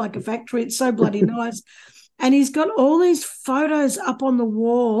 Doesn't look like a factory. It's so bloody nice. And he's got all these photos up on the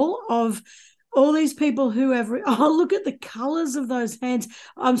wall of all these people who have. Look at the colours of those hands.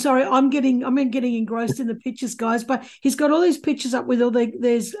 I'm sorry, I'm getting engrossed in the pictures, guys. But he's got all these pictures up with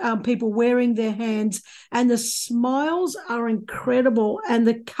there's people wearing their hands, and the smiles are incredible, and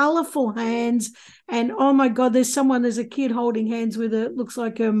the colourful hands. And oh my God, there's a kid holding hands with looks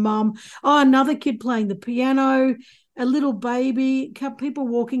like her mum. Oh, another kid playing the piano. A little baby, people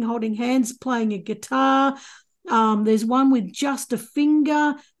walking, holding hands, playing a guitar. There's one with just a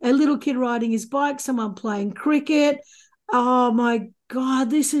finger, a little kid riding his bike, someone playing cricket. Oh my God,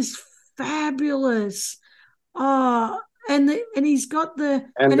 this is fabulous. Oh, and he's got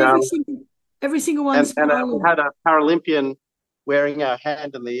every single one. And we had a Paralympian wearing our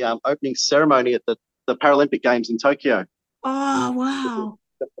hand in the opening ceremony at the Paralympic Games in Tokyo. Oh, wow.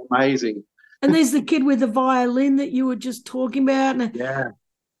 That's amazing. And there's the kid with the violin that you were just talking about. And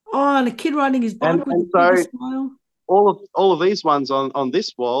and a kid riding his bike with a smile. All of these ones on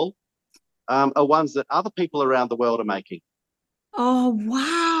this wall are ones that other people around the world are making. Oh,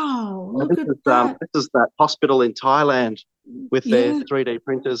 wow. Look at that. This is that hospital in Thailand with their 3D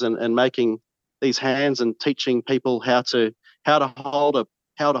printers and making these hands and teaching people how to hold a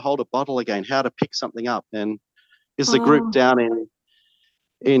bottle again, how to pick something up. And there's a group down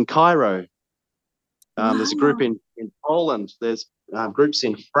in Cairo. There's a group in Poland. There's groups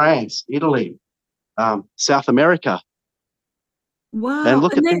in France, Italy, South America. Wow! And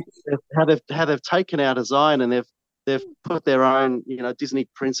look at how they've taken our design and they've put their own Disney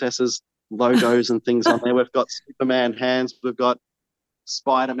princesses logos and things on there. We've got Superman hands. We've got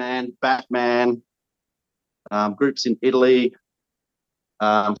Spider-Man, Batman. Groups in Italy,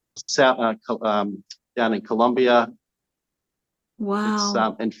 down in Colombia.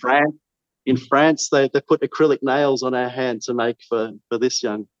 Wow! In France. In France, they put acrylic nails on our hand to make for this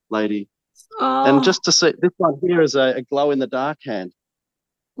young lady. Oh. And just to see, this one here is a glow-in-the-dark hand.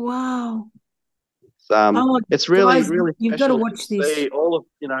 Wow. It's really, guys, really you've got to watch this. See all of,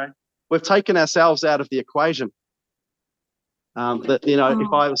 we've taken ourselves out of the equation. That,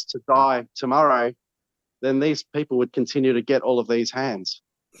 if I was to die tomorrow, then these people would continue to get all of these hands.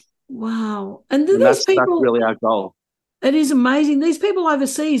 Wow. And And that's really our goal. It is amazing. These people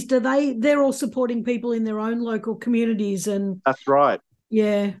overseas, they're all supporting people in their own local communities. And that's right.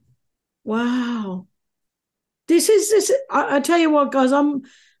 Yeah. Wow. I tell you what, guys, I'm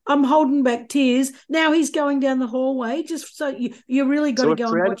holding back tears. Now he's going down the hallway, just so you really got to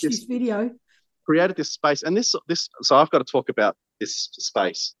go and watch this video. Created this space, and this so I've got to talk about this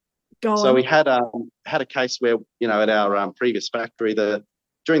space. Go on. So we had a case where, at our previous factory,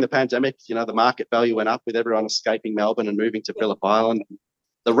 during the pandemic, the market value went up with everyone escaping Melbourne and moving to Phillip Island.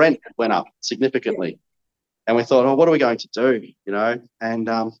 The rent went up significantly. And we thought, what are we going to do? And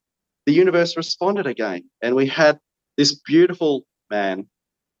the universe responded again. And we had this beautiful man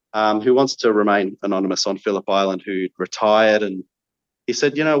who wants to remain anonymous on Phillip Island, who retired. And he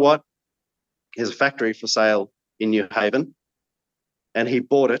said, you know what? There's a factory for sale in New Haven. And he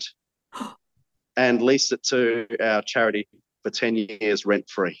bought it and leased it to our charity for 10 years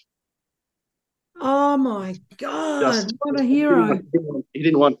rent-free. Oh, my God. What a hero. He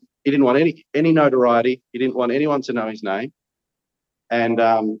didn't want any notoriety. He didn't want anyone to know his name. And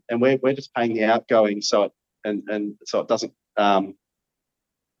we're just paying the outgoing so it doesn't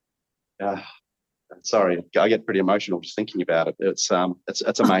sorry, I get pretty emotional just thinking about it. It's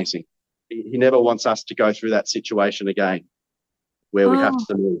amazing. He never wants us to go through that situation again where we have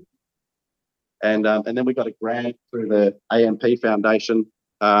to move. And then we got a grant through the AMP Foundation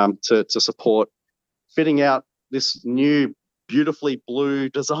to support fitting out this new beautifully blue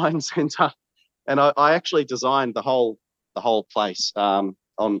design centre. And I actually designed the whole place on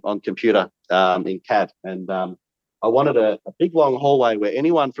computer in CAD. And I wanted a big long hallway where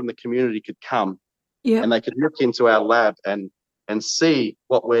anyone from the community could come and they could look into our lab and see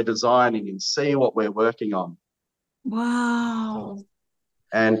what we're designing and see what we're working on. Wow.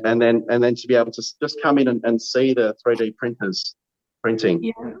 And then to be able to just come in and see the 3D printers printing.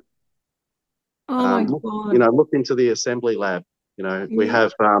 Yeah. Oh my God. Look into the assembly lab. We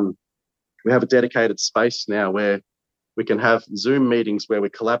have a dedicated space now where we can have Zoom meetings where we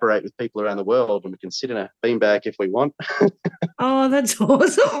collaborate with people around the world, and we can sit in a beanbag if we want. Oh, that's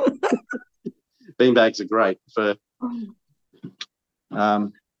awesome. Beanbags are great for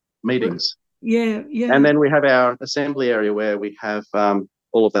meetings. Yeah. And then we have our assembly area where we have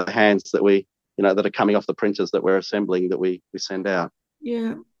all of the hands that that are coming off the printers that we're assembling that we send out.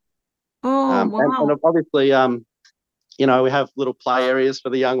 Yeah. Oh, wow. And obviously, we have little play areas for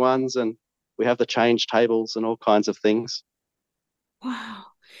the young ones, and we have the change tables and all kinds of things. Wow.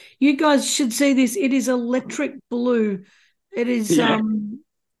 You guys should see this. It is electric blue. It is,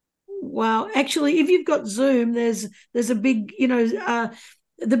 wow. Actually, if you've got Zoom, there's a big,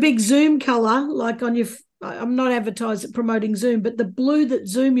 the big Zoom color, like on your, I'm not promoting Zoom, but the blue that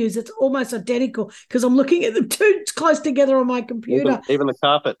Zoom uses, it's almost identical because I'm looking at them too close together on my computer. Even the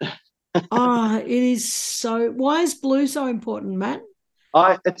carpet. It is so. Why is blue so important, Matt?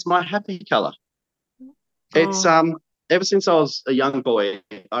 It's my happy color. It's ever since I was a young boy,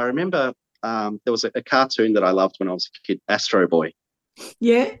 I remember there was a cartoon that I loved when I was a kid, Astro Boy.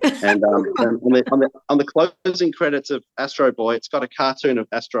 Yeah. And on the closing credits of Astro Boy, it's got a cartoon of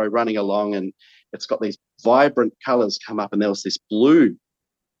Astro running along, and it's got these vibrant colors come up, and there was this blue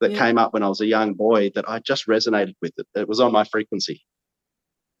that came up when I was a young boy that I just resonated with. It was on my frequency.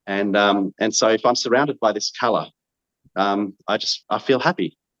 And so if I'm surrounded by this color, I feel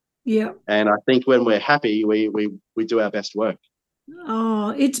happy. Yeah. And I think when we're happy, we do our best work.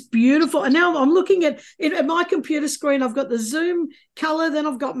 Oh, it's beautiful. And now I'm looking at it at my computer screen. I've got the Zoom color, then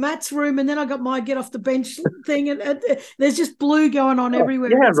I've got Matt's room, and then I've got my get off the bench thing. And there's just blue going on everywhere.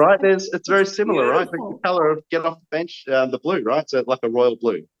 Yeah, right. It's very similar, beautiful. Right? The color of get off the bench, the blue, right? So like a royal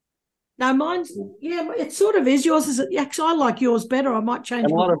blue. No, mine's, it sort of is. Yours is, actually, I like yours better. I might change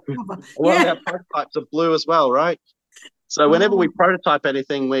a lot of our prototypes are blue as well, right? So whenever we prototype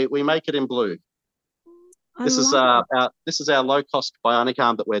anything, we make it in blue. This is our low-cost bionic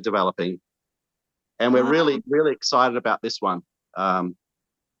arm that we're developing, and we're really, really excited about this one.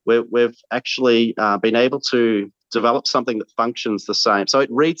 We've actually been able to develop something that functions the same. So it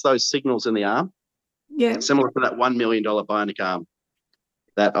reads those signals in the arm, similar to that $1 million bionic arm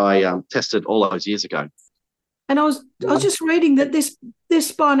that I tested all those years ago. And I was just reading that this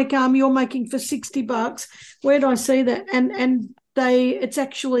bionic arm you're making for $60. Where did I see that? And it's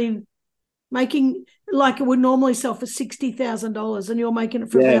actually making like it would normally sell for $60,000, and you're making it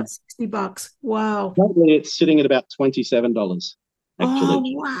for about $60. Wow. Currently, it's sitting at about $27. Actually. Oh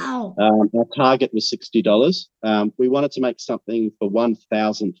wow. Our target was $60. We wanted to make something for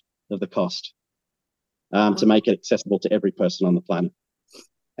 1,000th of the cost. to make it accessible to every person on the planet.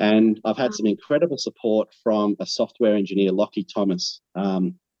 And I've had some incredible support from a software engineer, Lockie Thomas.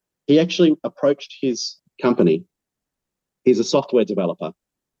 He actually approached his company. He's a software developer.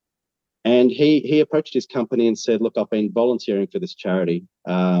 And he approached his company and said, look, I've been volunteering for this charity.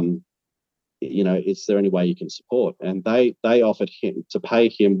 Is there any way you can support? And they offered him to pay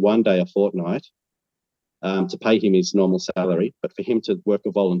him 1 day a fortnight, to pay him his normal salary, but for him to work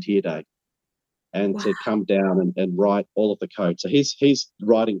a volunteer day and to come down and write all of the code. So he's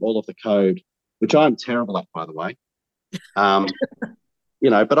writing all of the code, which I'm terrible at, by the way.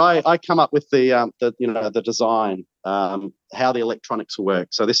 But I come up with the design, how the electronics will work.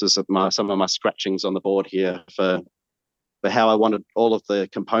 So this is some of my scratchings on the board here for how I wanted all of the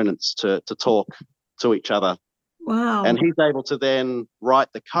components to talk to each other. Wow. And he's able to then write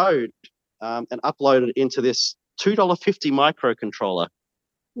the code and upload it into this $2.50 microcontroller.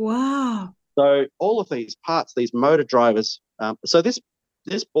 Wow. So all of these parts, these motor drivers, so this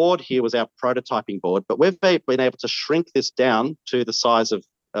board here was our prototyping board, but we've been able to shrink this down to the size of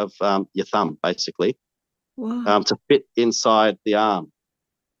your thumb, basically, to fit inside the arm.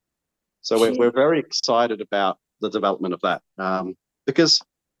 So we're very excited about the development of that, because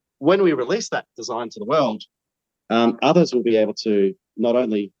when we release that design to the world, others will be able to not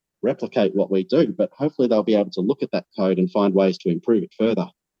only replicate what we do, but hopefully they'll be able to look at that code and find ways to improve it further.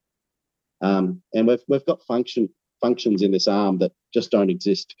 And we've got functions in this arm that just don't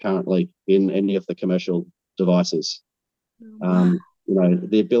exist currently in any of the commercial devices.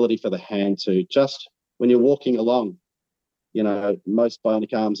 The ability for the hand to just, when you're walking along, most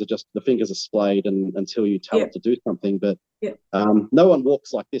bionic arms are just, the fingers are splayed until you tell it to do something. But no one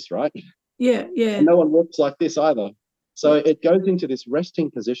walks like this, right? Yeah. And no one walks like this either. So it goes into this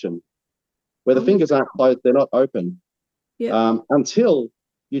resting position where the fingers aren't closed, they're not open, until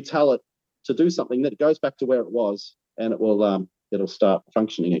you tell it to do something, that it goes back to where it was, and it'll start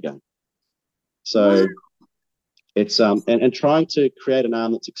functioning again. So it's and trying to create an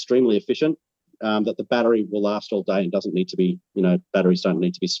arm that's extremely efficient, that the battery will last all day and doesn't need to be, batteries don't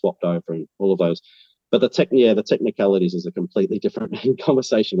need to be swapped over and all of those. But the technicalities is a completely different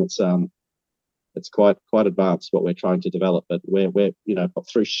conversation. It's quite advanced what we're trying to develop, but we're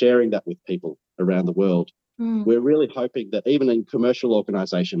through sharing that with people around the world, we're really hoping that even in commercial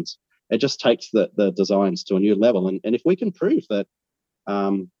organizations, it just takes the designs to a new level. And if we can prove that,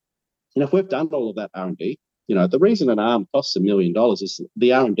 if we've done all of that R&D, the reason an arm costs $1 million is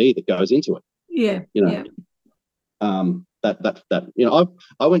the R&D that goes into it.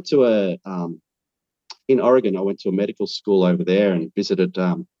 I went to in Oregon, I went to a medical school over there and visited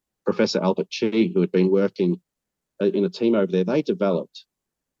Professor Albert Chi, who had been working in a team over there. They developed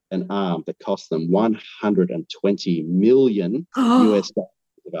an arm that cost them $120 million US dollars to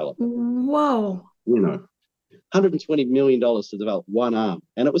develop. Wow. $120 million to develop one arm.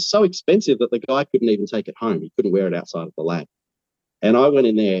 And it was so expensive that the guy couldn't even take it home. He couldn't wear it outside of the lab. And I went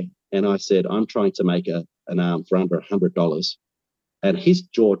in there and I said, I'm trying to make an arm for under $100. And his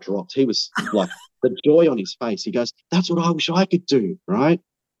jaw dropped. He was like, the joy on his face. He goes, that's what I wish I could do, right?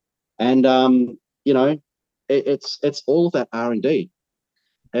 And, it's all of that R&D.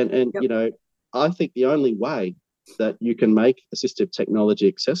 And I think the only way that you can make assistive technology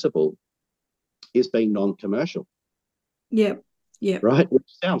accessible is being non-commercial. Right? Which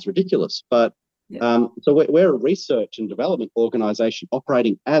sounds ridiculous, but so we're a research and development organization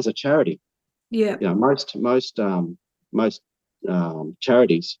operating as a charity. Most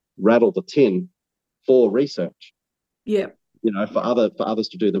charities rattle the tin for research. For others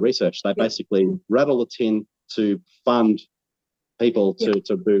to do the research, they basically rattle the tin to fund people to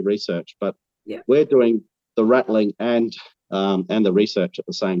do research. But we're doing the rattling and the research at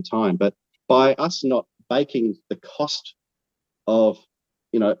the same time. But by us not baking the cost of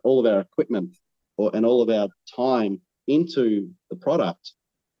all of our equipment and all of our time into the product,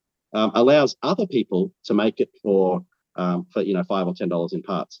 allows other people to make it for $5 or $10 in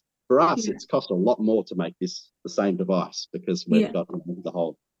parts. For us, it's cost a lot more to make the same device, because we've got the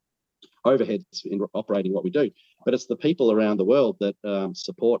whole overheads in operating what we do. But it's the people around the world that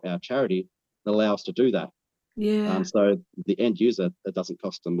support our charity that allow us to do that. So the end user, it doesn't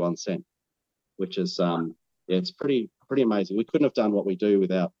cost them 1 cent, which is it's pretty amazing. We couldn't have done what we do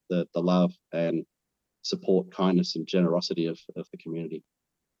without the love and support, kindness, and generosity of the community.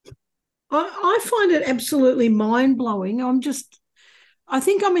 I find it absolutely mind-blowing. I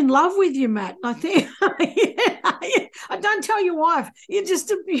think I'm in love with you, Matt. I think, I don't tell your wife. You're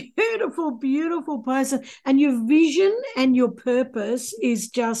just a beautiful, beautiful person. And your vision and your purpose is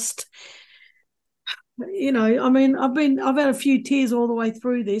just, You know, I mean, I've had a few tears all the way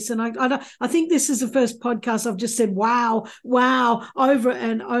through this, and I think this is the first podcast I've just said wow, wow, over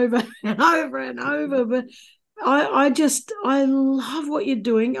and over and over and over. But I love what you're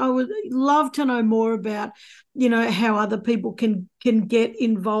doing. I would love to know more about, you know, how other people can get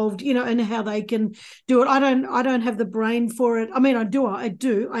involved, you know, and how they can do it. I don't have the brain for it. I mean,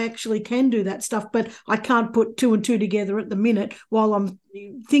 I actually can do that stuff, but I can't put two and two together at the minute while I'm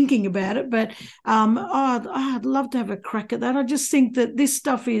thinking about it. But I'd love to have a crack at that. I just think that this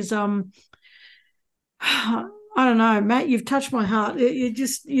stuff is I don't know, Matt, you've touched my heart. You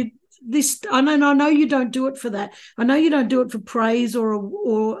just you this I know you don't do it for that. I know you don't do it for praise or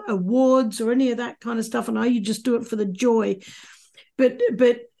awards or any of that kind of stuff. I know you just do it for the joy. But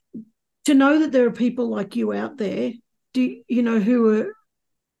to know that there are people like you out there, you know, who are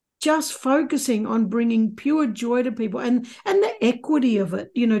just focusing on bringing pure joy to people and the equity of it,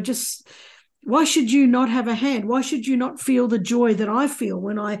 you know, just why should you not have a hand? Why should you not feel the joy that I feel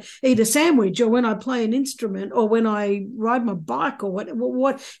when I eat a sandwich or when I play an instrument or when I ride my bike or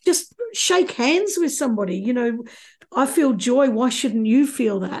what just shake hands with somebody, you know, I feel joy. Why shouldn't you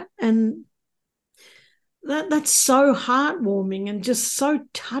feel that? And that's so heartwarming and just so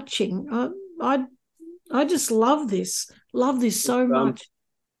touching. I just love this so much.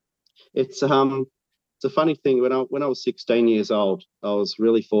 It's it's a funny thing. When I was 16 years old, I was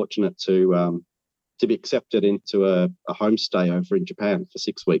really fortunate to be accepted into a homestay over in Japan for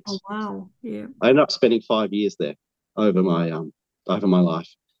 6 weeks. Oh wow, yeah. I ended up spending 5 years there over my life.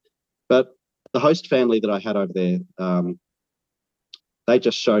 But the host family that I had over there, they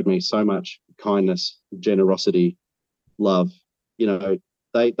just showed me so much kindness, generosity, love. You know,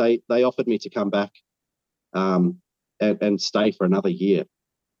 they offered me to come back and stay for another year.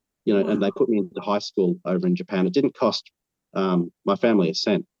 You know, Wow. and they put me into high school over in Japan. It didn't cost my family a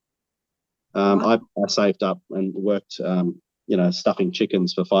cent. Wow. I saved up and worked, you know, stuffing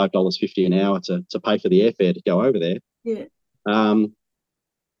chickens for $5.50 an hour to pay for the airfare to go over there. Yeah. Um,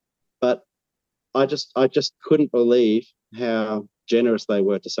 but I just couldn't believe how generous they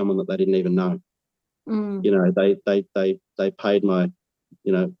were to someone that they didn't even know. Mm. You know, they paid my,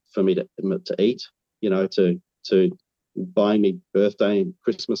 you know, for me to eat, you know, to buying me birthday and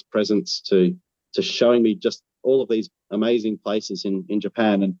Christmas presents, to showing me just all of these amazing places in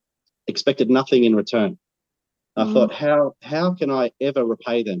Japan, and expected nothing in return. I Mm. thought, how can I ever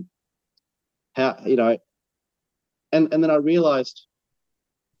repay them? How, you know, and then I realized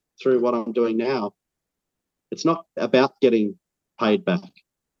through what I'm doing now, it's not about getting paid back.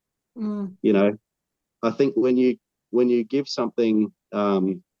 Mm. You know, I think when you give something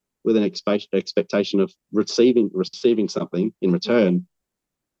with an expectation of receiving something in return,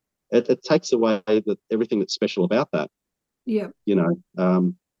 it takes away everything that's special about that. Yeah. You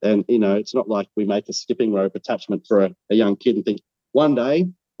know, and you know, it's not like we make a skipping rope attachment for a young kid and think one day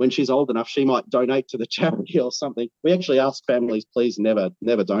when she's old enough she might donate to the charity or something. We actually ask families, please never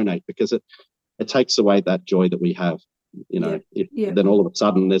donate, because it takes away that joy that we have. You know, then all of a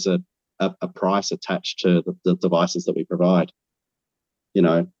sudden there's a price attached to the devices that we provide. You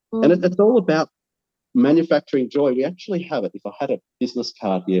know, and it's all about manufacturing joy. We actually have it. If I had a business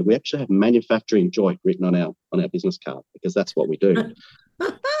card here, we actually have manufacturing joy written on our business card, because that's what we do. I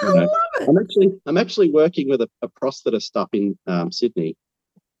You know, love it. I'm actually working with a prosthetist up in Sydney.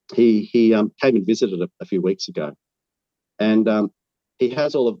 He came and visited a few weeks ago, and he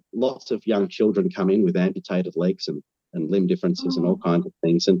has lots of young children come in with amputated legs and limb differences and all kinds of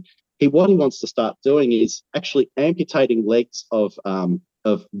things. And what he wants to start doing is actually amputating legs of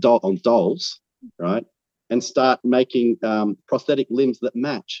dolls, right, and start making prosthetic limbs that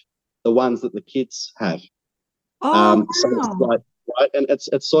match the ones that the kids have. Oh So it's wow. like, right, and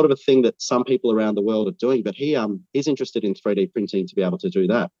it's sort of a thing that some people around the world are doing, but he's interested in 3D printing to be able to do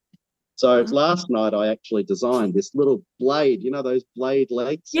that. So last night I actually designed this little blade, you know, those blade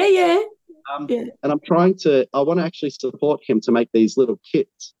legs. Yeah, yeah. Yeah. And I want to actually support him to make these little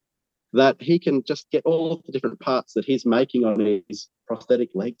kits that he can just get all of the different parts that he's making on his prosthetic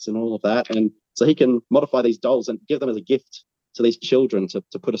legs and all of that. And so he can modify these dolls and give them as a gift to these children to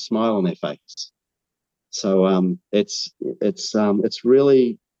put a smile on their face. So it's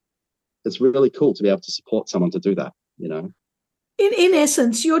really cool to be able to support someone to do that, you know. In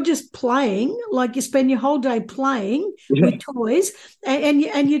essence, you're just playing, like you spend your whole day playing with toys, and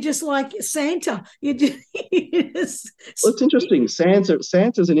you're just like Santa. You just Well, it's interesting.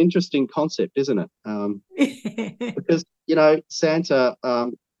 Santa's an interesting concept, isn't it? Because you know, Santa,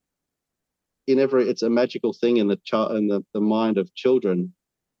 it's a magical thing in the mind of children,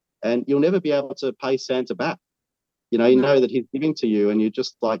 and you'll never be able to pay Santa back. You know, you know that he's giving to you, and you're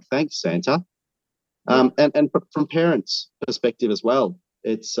just like, thanks, Santa. And from parents' perspective as well,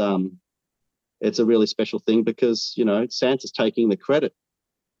 it's a really special thing because Santa's taking the credit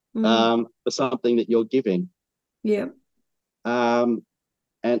for something that you're giving. Yeah. And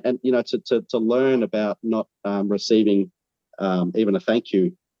to learn about not receiving even a thank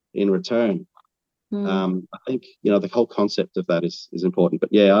you in return. I think the whole concept of that is important. But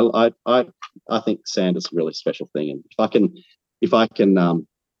yeah, I think Santa's a really special thing, and if I can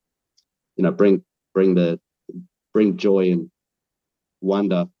bring joy and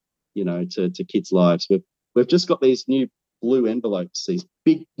wonder to kids' lives. We've just got these new blue envelopes, these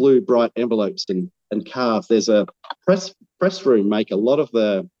big blue bright envelopes and cards. There's a press room make a lot of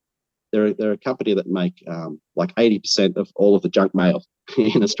they're a company that make like 80% of all of the junk mail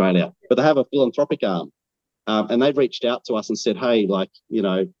in Australia, but they have a philanthropic arm, and they've reached out to us and said, hey,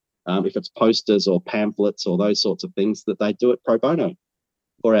 if it's posters or pamphlets or those sorts of things, that they do it pro bono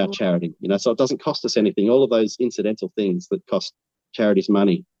for our charity, so it doesn't cost us anything. All of those incidental things that cost charities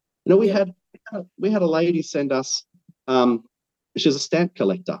money. We had a lady send us, she's a stamp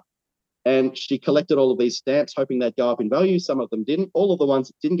collector, and she collected all of these stamps hoping they'd go up in value. Some of them didn't. All of the ones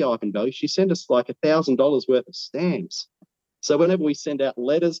that didn't go up in value, she sent us like $1,000 worth of stamps. So whenever we send out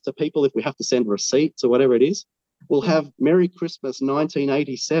letters to people, if we have to send receipts or whatever it is, we'll have Merry Christmas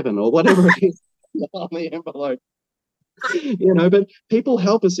 1987 or whatever it is on the envelope. But people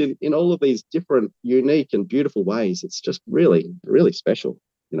help us in all of these different, unique and beautiful ways. It's just really, really special,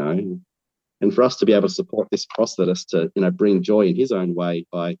 and for us to be able to support this prosthetist to, bring joy in his own way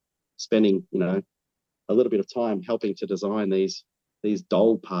by spending, a little bit of time helping to design these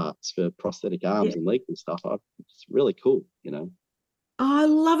doll parts for prosthetic arms and legs and stuff. It's really cool, I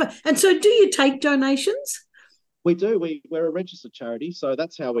love it. And so do you take donations? We do. We're a registered charity, so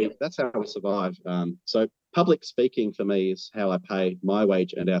that's how we survive. So public speaking for me is how I pay my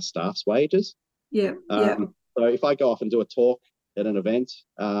wage and our staff's wages. Yeah. So if I go off and do a talk at an event,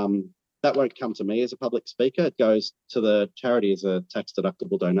 that won't come to me as a public speaker. It goes to the charity as a tax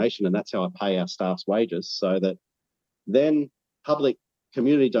deductible donation, and that's how I pay our staff's wages. So that then public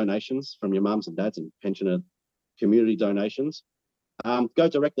community donations from your mums and dads and pensioner community donations go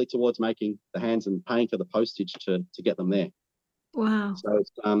directly towards making the hands and paying for the postage to get them there. Wow. So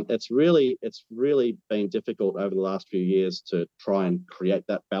it's really been difficult over the last few years to try and create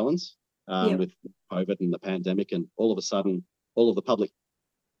that balance with COVID and the pandemic, and all of a sudden all of the public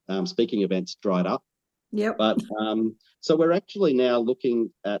speaking events dried up. Yep. But so we're actually now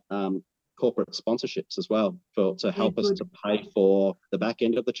looking at corporate sponsorships as well to help us to pay for the back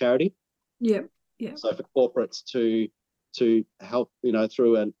end of the charity. Yeah. So for corporates to help,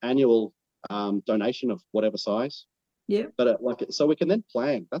 through an annual donation of whatever size. Yeah. But so we can then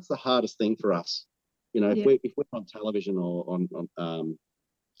plan. That's the hardest thing for us. If we're on television or on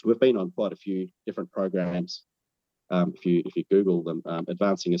we've been on quite a few different programs. If you Google them,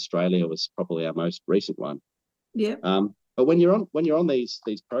 Advancing Australia was probably our most recent one. Yeah. But when you're on these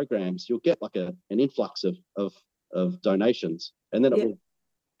programs, you'll get like an influx of donations, and then it will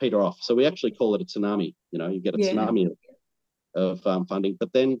peter off. So we actually call it a tsunami. You get a tsunami of funding,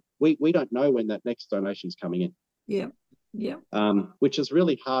 but then we don't know when that next donation's coming in. Yeah. Which is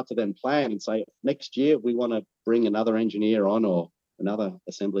really hard to then plan and say, next year we want to bring another engineer on or another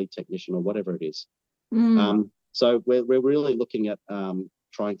assembly technician or whatever it is. So we're really looking at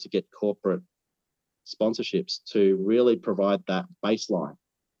trying to get corporate sponsorships to really provide that baseline.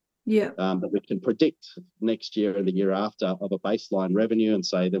 That we can predict next year and the year after of a baseline revenue, and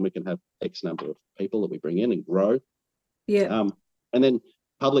say then we can have X number of people that we bring in and grow. And then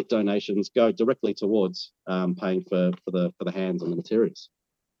public donations go directly towards paying for the hands and the materials.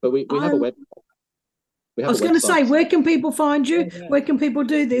 But we have a web. I was going to say, where can people find you? Where can people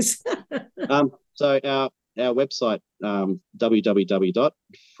do this? So our website,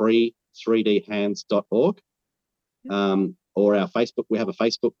 www.free3dhands.org, or our Facebook. We have a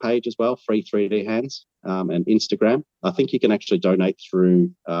Facebook page as well, Free 3D Hands, and Instagram. I think you can actually donate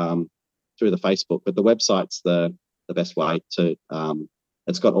through the Facebook, but the website's the best way to.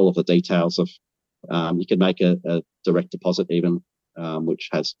 It's got all of the details of. You can make a direct deposit even, which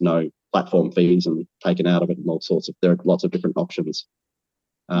has no platform fees and taken out of it, and all sorts of. There are lots of different options.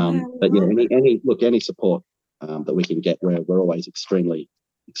 But any support that we can get, we're always extremely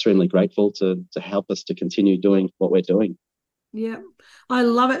grateful to help us to continue doing what we're doing. Yeah, I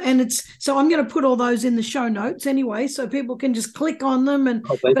love it. And so I'm going to put all those in the show notes anyway, so people can just click on them.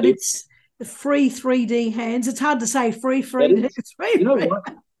 But it's Free 3D Hands. It's hard to say free. It's free. You know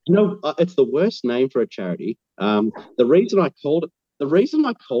what? It's the worst name for a charity. The reason I called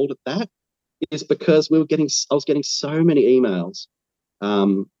it that is because I was getting so many emails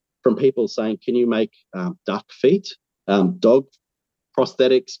from people saying, can you make duck feet, dog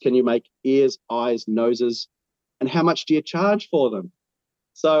prosthetics? Can you make ears, eyes, noses? And how much do you charge for them?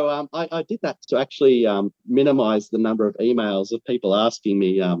 So I did that to actually minimize the number of emails of people asking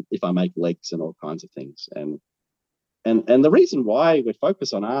me if I make legs and all kinds of things. And the reason why we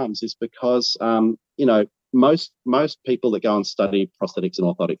focus on arms is because most people that go and study prosthetics and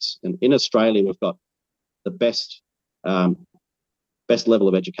orthotics, and in Australia we've got the best level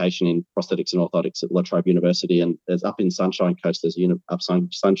of education in prosthetics and orthotics at La Trobe University, and there's up in Sunshine Coast, there's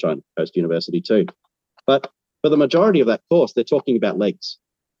Sunshine Coast University too. But for the majority of that course, they're talking about legs,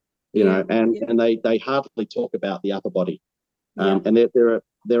 and they hardly talk about the upper body. And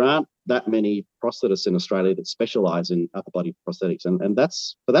there aren't that many prosthetists in Australia that specialise in upper body prosthetics, and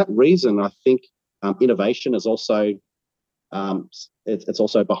that's for that reason. I think innovation is also it's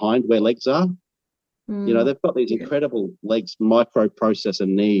also behind where legs are. They've got these incredible legs, microprocessor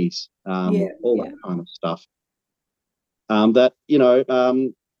knees, all that kind of stuff.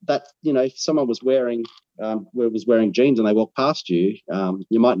 If someone was wearing jeans and they walked past you,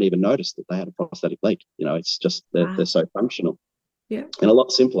 you mightn't even notice that they had a prosthetic leg. It's just they're so functional, and a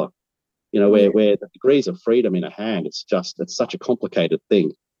lot simpler. Where the degrees of freedom in a hand, it's such a complicated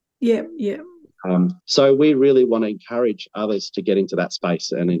thing. So we really want to encourage others to get into that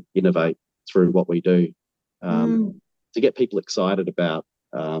space and innovate through what we do, to get people excited about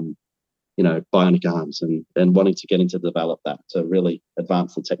bionic arms and wanting to get into develop that to really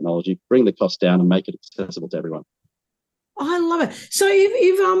advance the technology, bring the cost down, and make it accessible to everyone. I love it. So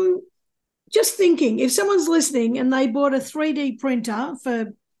if just thinking, if someone's listening and they bought a 3D printer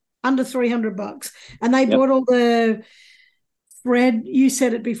for under $300 and they bought all the thread, you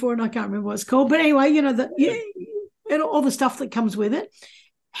said it before and I can't remember what it's called, but anyway, and all the stuff that comes with it,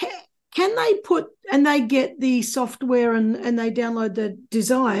 can they and they get the software and they download the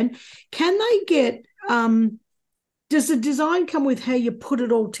design, can they get, does the design come with how you put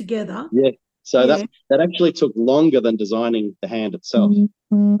it all together? So that actually took longer than designing the hand itself.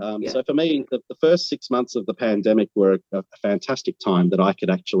 So for me, the first 6 months of the pandemic were a fantastic time that I could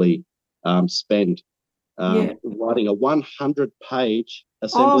actually spend writing a 100-page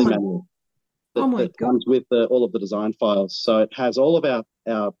assembly manual that comes with all of the design files. So it has all of our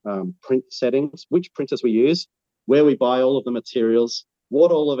print settings, which printers we use, where we buy all of the materials,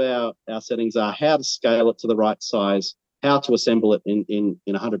 what all of our settings are, how to scale it to the right size, how to assemble it in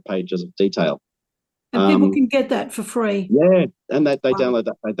 100 pages of detail. And people can get that for free. Yeah, and they download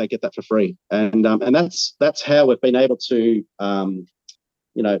that, they get that for free. And that's how we've been able to,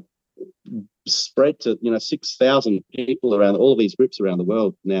 spread to 6,000 people around all of these groups around the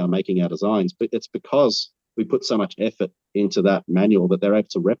world now making our designs. But it's because we put so much effort into that manual that they're able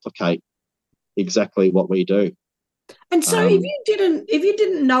to replicate exactly what we do. And so if you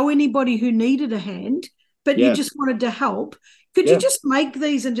didn't know anybody who needed a hand, but you just wanted to help, could you just make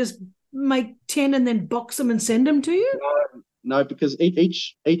these and just make 10 and then box them and send them to you? No, because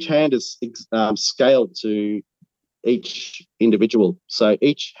each hand is scaled to each individual. So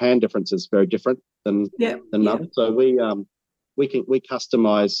each hand difference is very different than another. So we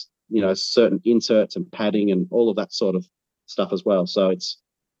customize, certain inserts and padding and all of that sort of stuff as well. So it's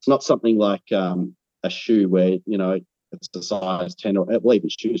not something like a shoe where, it's a size 10 or well, even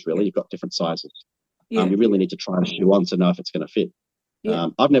shoes really, you've got different sizes. You really need to try a shoe on to know if it's going to fit.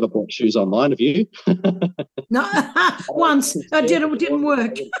 I've never bought shoes online, have you? No, once. It didn't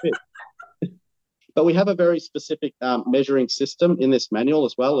work. But we have a very specific measuring system in this manual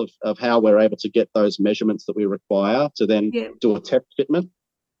as well of how we're able to get those measurements that we require to then do a test fitment.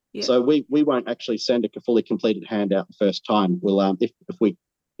 So we won't actually send a fully completed hand out the first time. We'll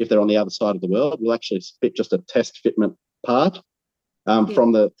if they're on the other side of the world, we'll actually fit just a test fitment part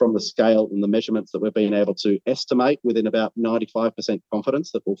from the scale and the measurements that we've been able to estimate within about 95%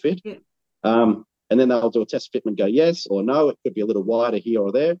 confidence that will fit. And then they'll do a test fitment, go yes or no. It could be a little wider here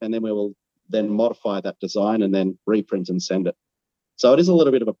or there, and then we will then modify that design and then reprint and send it. So it is a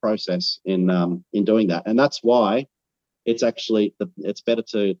little bit of a process in doing that, and that's why it's actually it's better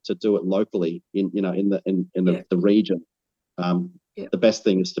to do it locally in the region. The best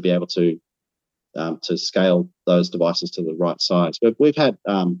thing is to be able to scale those devices to the right size. We've had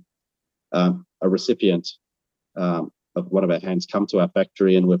a recipient of one of our hands come to our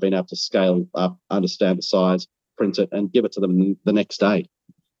factory, and we've been able to scale up, understand the size, print it, and give it to them the next day.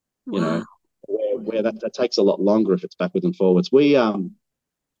 Where that takes a lot longer if it's backwards and forwards. We oh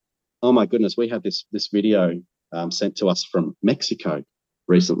my goodness, we had this video sent to us from Mexico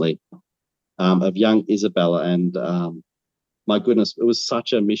recently of young Isabella, and my goodness, it was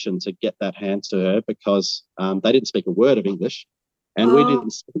such a mission to get that hand to her because they didn't speak a word of English. and we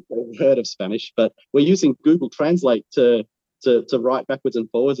didn't speak a word of Spanish, but we're using Google Translate to write backwards and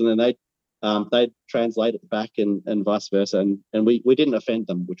forwards, and then they'd translate it back and vice versa, and we didn't offend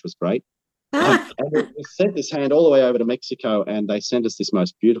them, which was great. And we sent this hand all the way over to Mexico, and they sent us this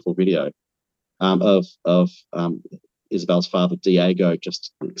most beautiful video of Isabel's father, Diego,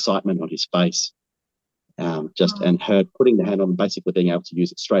 just excitement on his face, and her putting the hand on, basically being able to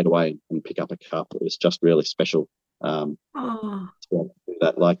use it straight away and pick up a cup. It was just really special. To do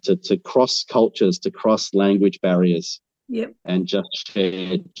that, like to cross cultures, to cross language barriers, and just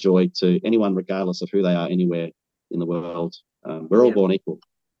share joy to anyone, regardless of who they are, anywhere in the world. We're all born equal.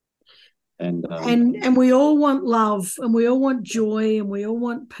 And we all want love, and we all want joy, and we all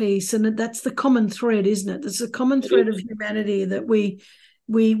want peace, and that's the common thread, isn't it? There's a common thread of humanity that we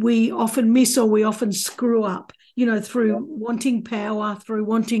often miss, or we often screw up, through wanting power, through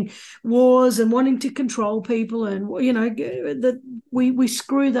wanting wars, and wanting to control people, and that we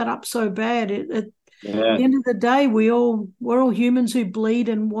screw that up so bad. At the end of the day, we're all humans who bleed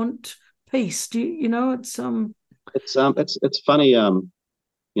and want peace. It's funny.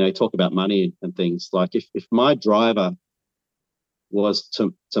 You talk about money and things, like if my driver was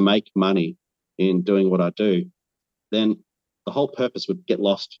to make money in doing what I do, then the whole purpose would get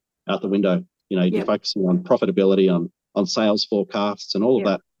lost out the window. You're focusing on profitability, on sales forecasts, and all of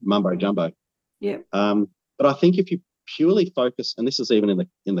that mumbo jumbo. But I think if you purely focus, and this is even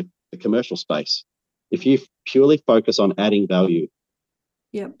in the commercial space, if you purely focus on adding value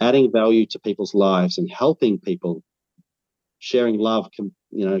to people's lives and helping people, sharing love,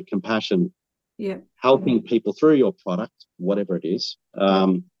 compassion, helping people through your product, whatever it is,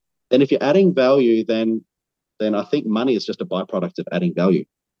 then if you're adding value, then I think money is just a byproduct of adding value.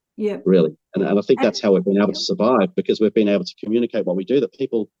 Really. And I think that's how we've been able to survive, because we've been able to communicate what we do, that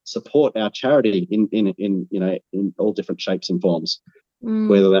people support our charity in all different shapes and forms,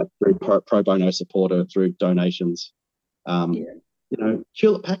 whether that's through pro bono support or through donations.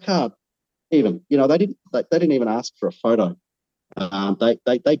 Hewlett Packard, even, they didn't even ask for a photo.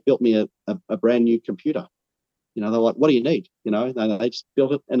 They built me a brand new computer. They're like, what do you need? They just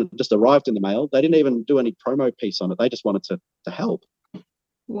built it, and it just arrived in the mail. They didn't even do any promo piece on it. They just wanted to help.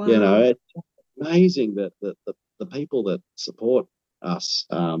 Wow. It's amazing that the people that support us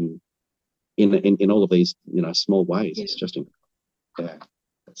in all of these small ways. It's just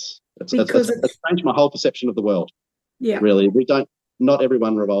it's changed my whole perception of the world. Really, not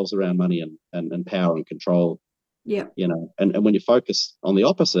everyone revolves around money and power and control. And when you focus on the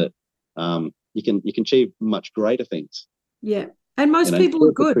opposite, you can achieve much greater things. And most people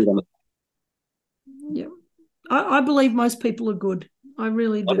are good. I believe most people are good. I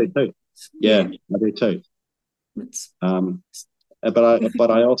really do. I do too. I do too.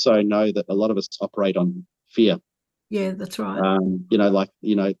 But I also know that a lot of us operate on fear. That's right.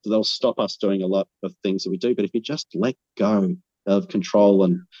 They'll stop us doing a lot of things that we do. But if you just let go of control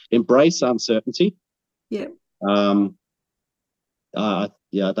and embrace uncertainty, that's,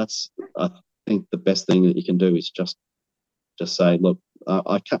 I think, the best thing that you can do is just say, look,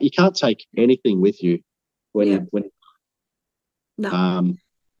 you can't take anything with you when no.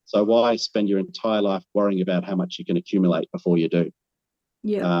 So why spend your entire life worrying about how much you can accumulate before you do?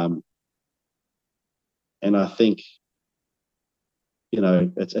 And I think,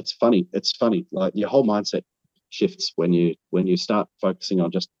 it's funny. It's funny. Like, your whole mindset shifts when you start focusing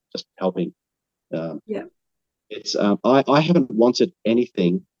on just helping. It's I haven't wanted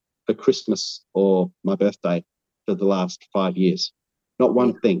anything for Christmas or my birthday for the last 5 years. Not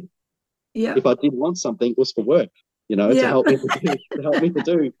one thing. If I did want something, it was for work. To help me to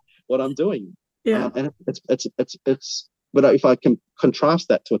do what I'm doing. And it's. But if I can contrast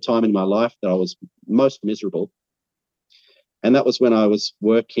that to a time in my life that I was most miserable, and that was when I was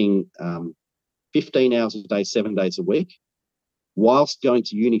working 15 hours a day, 7 days a week, whilst going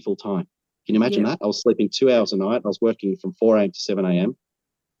to uni full time. Can you imagine that? I was sleeping 2 hours a night. I was working from 4 a.m. to 7 a.m.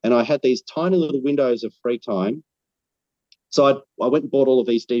 And I had these tiny little windows of free time. So I went and bought all of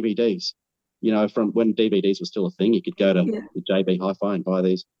these DVDs, from when DVDs were still a thing. You could go to the JB Hi-Fi and buy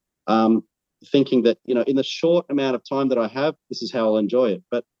these, thinking that, in the short amount of time that I have, this is how I'll enjoy it.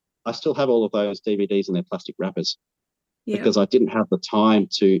 But I still have all of those DVDs in their plastic wrappers because I didn't have the time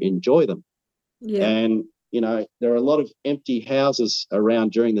to enjoy them. And, there are a lot of empty houses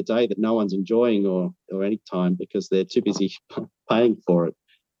around during the day that no one's enjoying or any time because they're too busy paying for it.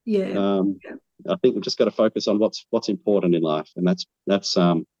 I think we've just got to focus on what's important in life, and that's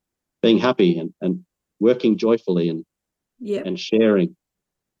being happy and working joyfully and sharing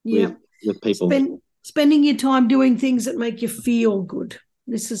with people. Spending your time doing things that make you feel good.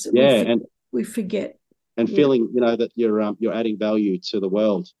 This is we forget. and feeling, that you're adding value to the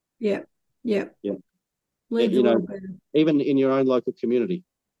world. Yeah. Yeah. Leave the world better. Even in your own local community.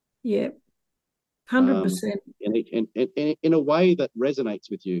 Yeah. 100%. In a way that resonates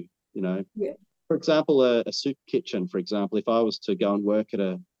with you, Yeah. For example, a soup kitchen, for example, if I was to go and work at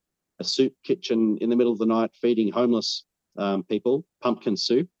a soup kitchen in the middle of the night feeding homeless people pumpkin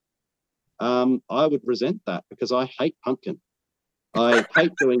soup, I would resent that because I hate pumpkin. I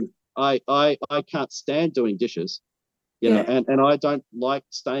hate I can't stand doing dishes, and I don't like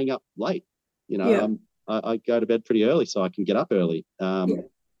staying up late. I go to bed pretty early so I can get up early.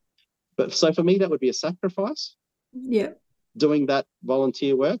 But so for me, that would be a sacrifice. Yeah. Doing that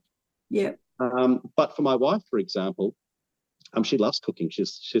volunteer work. Yeah. But for my wife, for example, she loves cooking.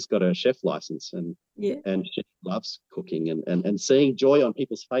 She's got her chef license, and she loves cooking and seeing joy on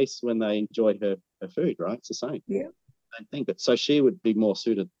people's face when they enjoy her food. Right, it's the same. Yeah. Same thing. But so she would be more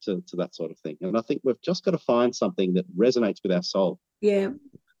suited to that sort of thing. And I think we've just got to find something that resonates with our soul. Yeah.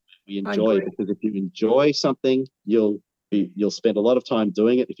 We enjoy it, because if you enjoy something, you'll spend a lot of time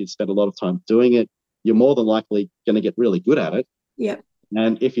doing it. If you spend a lot of time doing it, you're more than likely going to get really good at it. Yeah.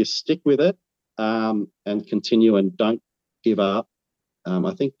 And if you stick with it and continue and don't give up,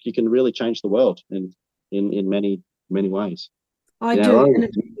 I think you can really change the world in many, many ways. I do.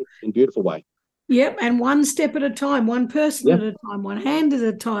 In beautiful way. Yep, and one step at a time, one person at a time, one hand at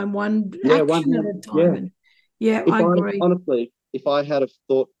a time, one action at a time. I agree. Honestly, if I had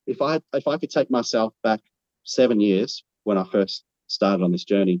thought, if I could take myself back 7 years when I first started on this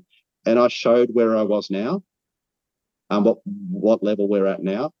journey, and I showed where I was now, what level we're at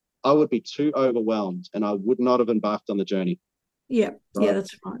now, I would be too overwhelmed and I would not have embarked on the journey. Yeah, right? Yeah,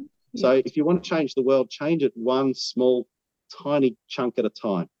 that's right. Yeah. So if you want to change the world, change it one small, tiny chunk at a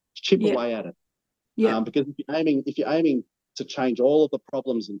time. Chip away at it. Yeah. Because if you're aiming to change all of the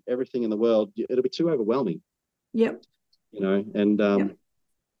problems and everything in the world, it'll be too overwhelming. Yep.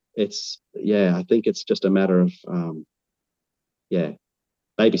 It's I think it's just a matter of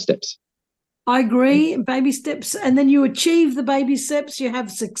baby steps. I agree. Baby steps, and then you achieve the baby steps, you have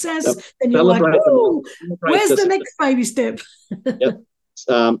success, and you're like, oh, where's the next baby step?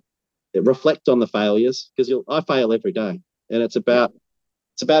 Reflect on the failures, because I fail every day, and it's about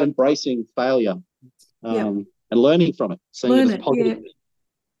embracing failure and learning from it, seeing it as positive.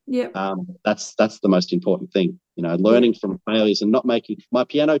 That's the most important thing, learning from failures and not making. My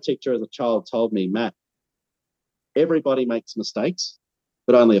piano teacher as a child told me, Matt, everybody makes mistakes,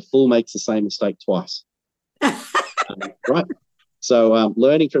 but only a fool makes the same mistake twice. Right? So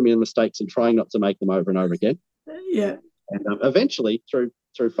learning from your mistakes and trying not to make them over and over again. Yeah. And eventually, through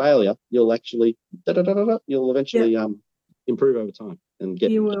failure, you'll actually improve over time and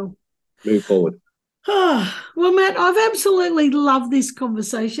move forward. Well, Matt, I've absolutely loved this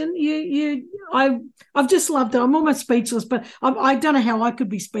conversation. I've just loved it. I'm almost speechless, but I don't know how I could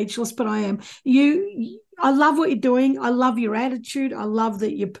be speechless, but I am. I love what you're doing. I love your attitude. I love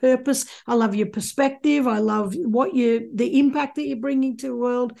your purpose. I love your perspective. I love the impact that you're bringing to the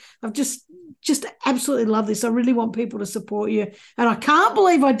world. I've just absolutely love this. I really want people to support you, and I can't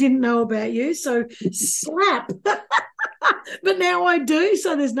believe I didn't know about you. So slap. But now I do,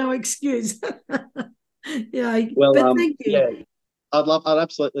 so there's no excuse. Well, but thank you. Yeah, I'd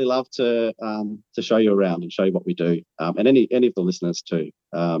absolutely love to show you around and show you what we do, and any of the listeners too.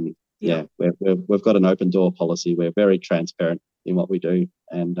 We've got an open door policy. We're very transparent in what we do,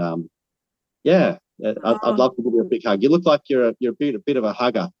 and I'd love to give you a big hug. You look like you're a bit of a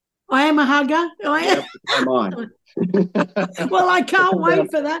hugger. I am a hugger. I am. Well, I can't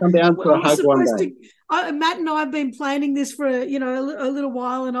wait for that. Come down for a hug one day. Matt and I have been planning this for a little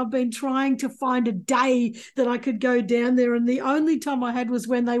while, and I've been trying to find a day that I could go down there. And the only time I had was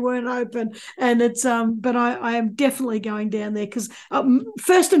when they weren't open. And it's but I am definitely going down there because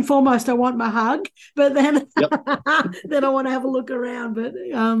first and foremost I want my hug, but then then I want to have a look around. But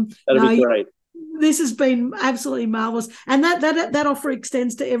that'd be great. This has been absolutely marvelous, and that offer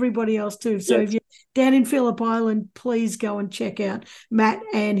extends to everybody else too. So if you're down in Phillip Island, please go and check out Matt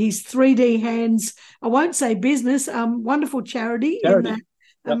and his 3D Hands. I won't say business, wonderful charity. In that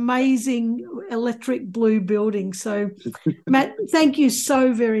amazing electric blue building. So, Matt, thank you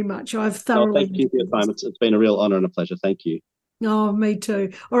so very much. I've thoroughly. Thank you for your time. It's been a real honour and a pleasure. Thank you. Oh, me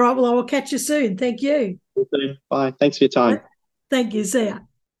too. All right. Well, I will catch you soon. Thank you. Bye. Thanks for your time. Thank you. See ya.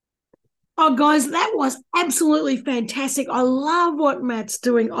 Oh, guys, that was absolutely fantastic. I love what Matt's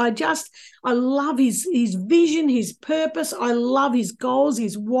doing. I love his vision, his purpose. I love his goals,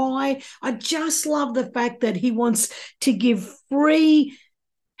 his why. I just love the fact that he wants to give free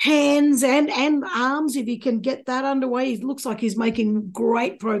hands and arms, if he can get that underway. It looks like he's making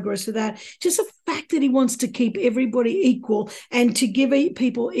great progress with that. Just the fact that he wants to keep everybody equal and to give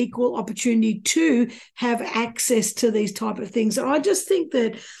people equal opportunity to have access to these type of things. And I just think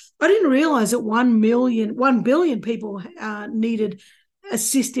that I didn't realize that 1 billion people needed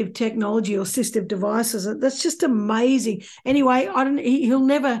assistive technology or assistive devices. That's just amazing. Anyway, he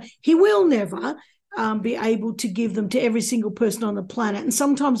will never be able to give them to every single person on the planet. And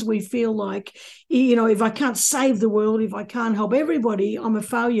sometimes we feel like, if I can't save the world, if I can't help everybody, I'm a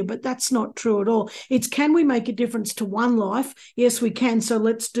failure. But that's not true at all. It's, can we make a difference to one life? Yes, we can. So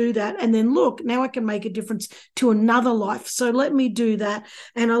let's do that. And then look, now I can make a difference to another life. So let me do that.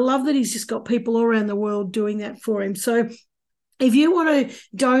 And I love that he's just got people all around the world doing that for him. So if you want to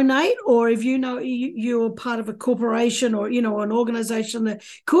donate, or if you're part of a corporation or, an organization that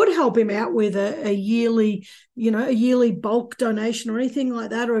could help him out with a yearly bulk donation or anything like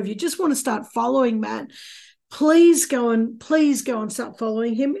that, or if you just want to start following Matt, please go and start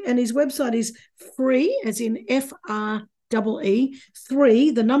following him. And his website is free, as in FREE, 3,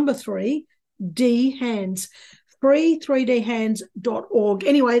 the number 3, D hands. free3dhands.org.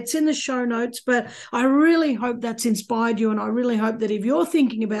 Anyway, it's in the show notes, but I really hope that's inspired you. And I really hope that if you're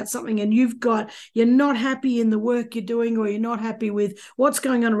thinking about something and you're not happy in the work you're doing, or you're not happy with what's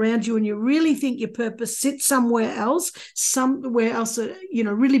going on around you, and you really think your purpose sits somewhere else that,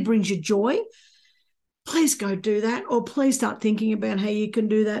 really brings you joy, please go do that, or please start thinking about how you can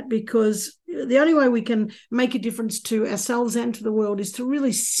do that, because the only way we can make a difference to ourselves and to the world is to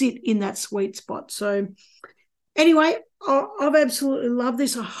really sit in that sweet spot. So anyway, I've absolutely loved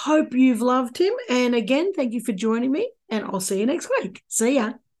this. I hope you've loved him. And again, thank you for joining me, and I'll see you next week. See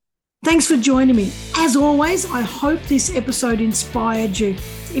ya. Thanks for joining me. As always, I hope this episode inspired you.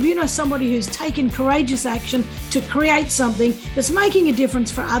 If you know somebody who's taken courageous action to create something that's making a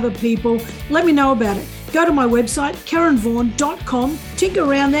difference for other people, let me know about it. Go to my website, KarenVaughan.com, tinker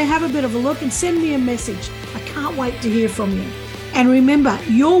around there, have a bit of a look, and send me a message. I can't wait to hear from you. And remember,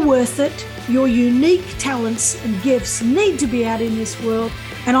 you're worth it. Your unique talents and gifts need to be out in this world,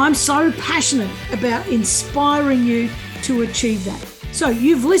 and I'm so passionate about inspiring you to achieve that. So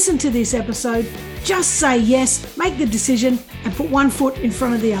you've listened to this episode. Just say yes, make the decision, and put one foot in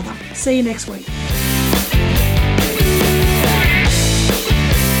front of the other. See you next week.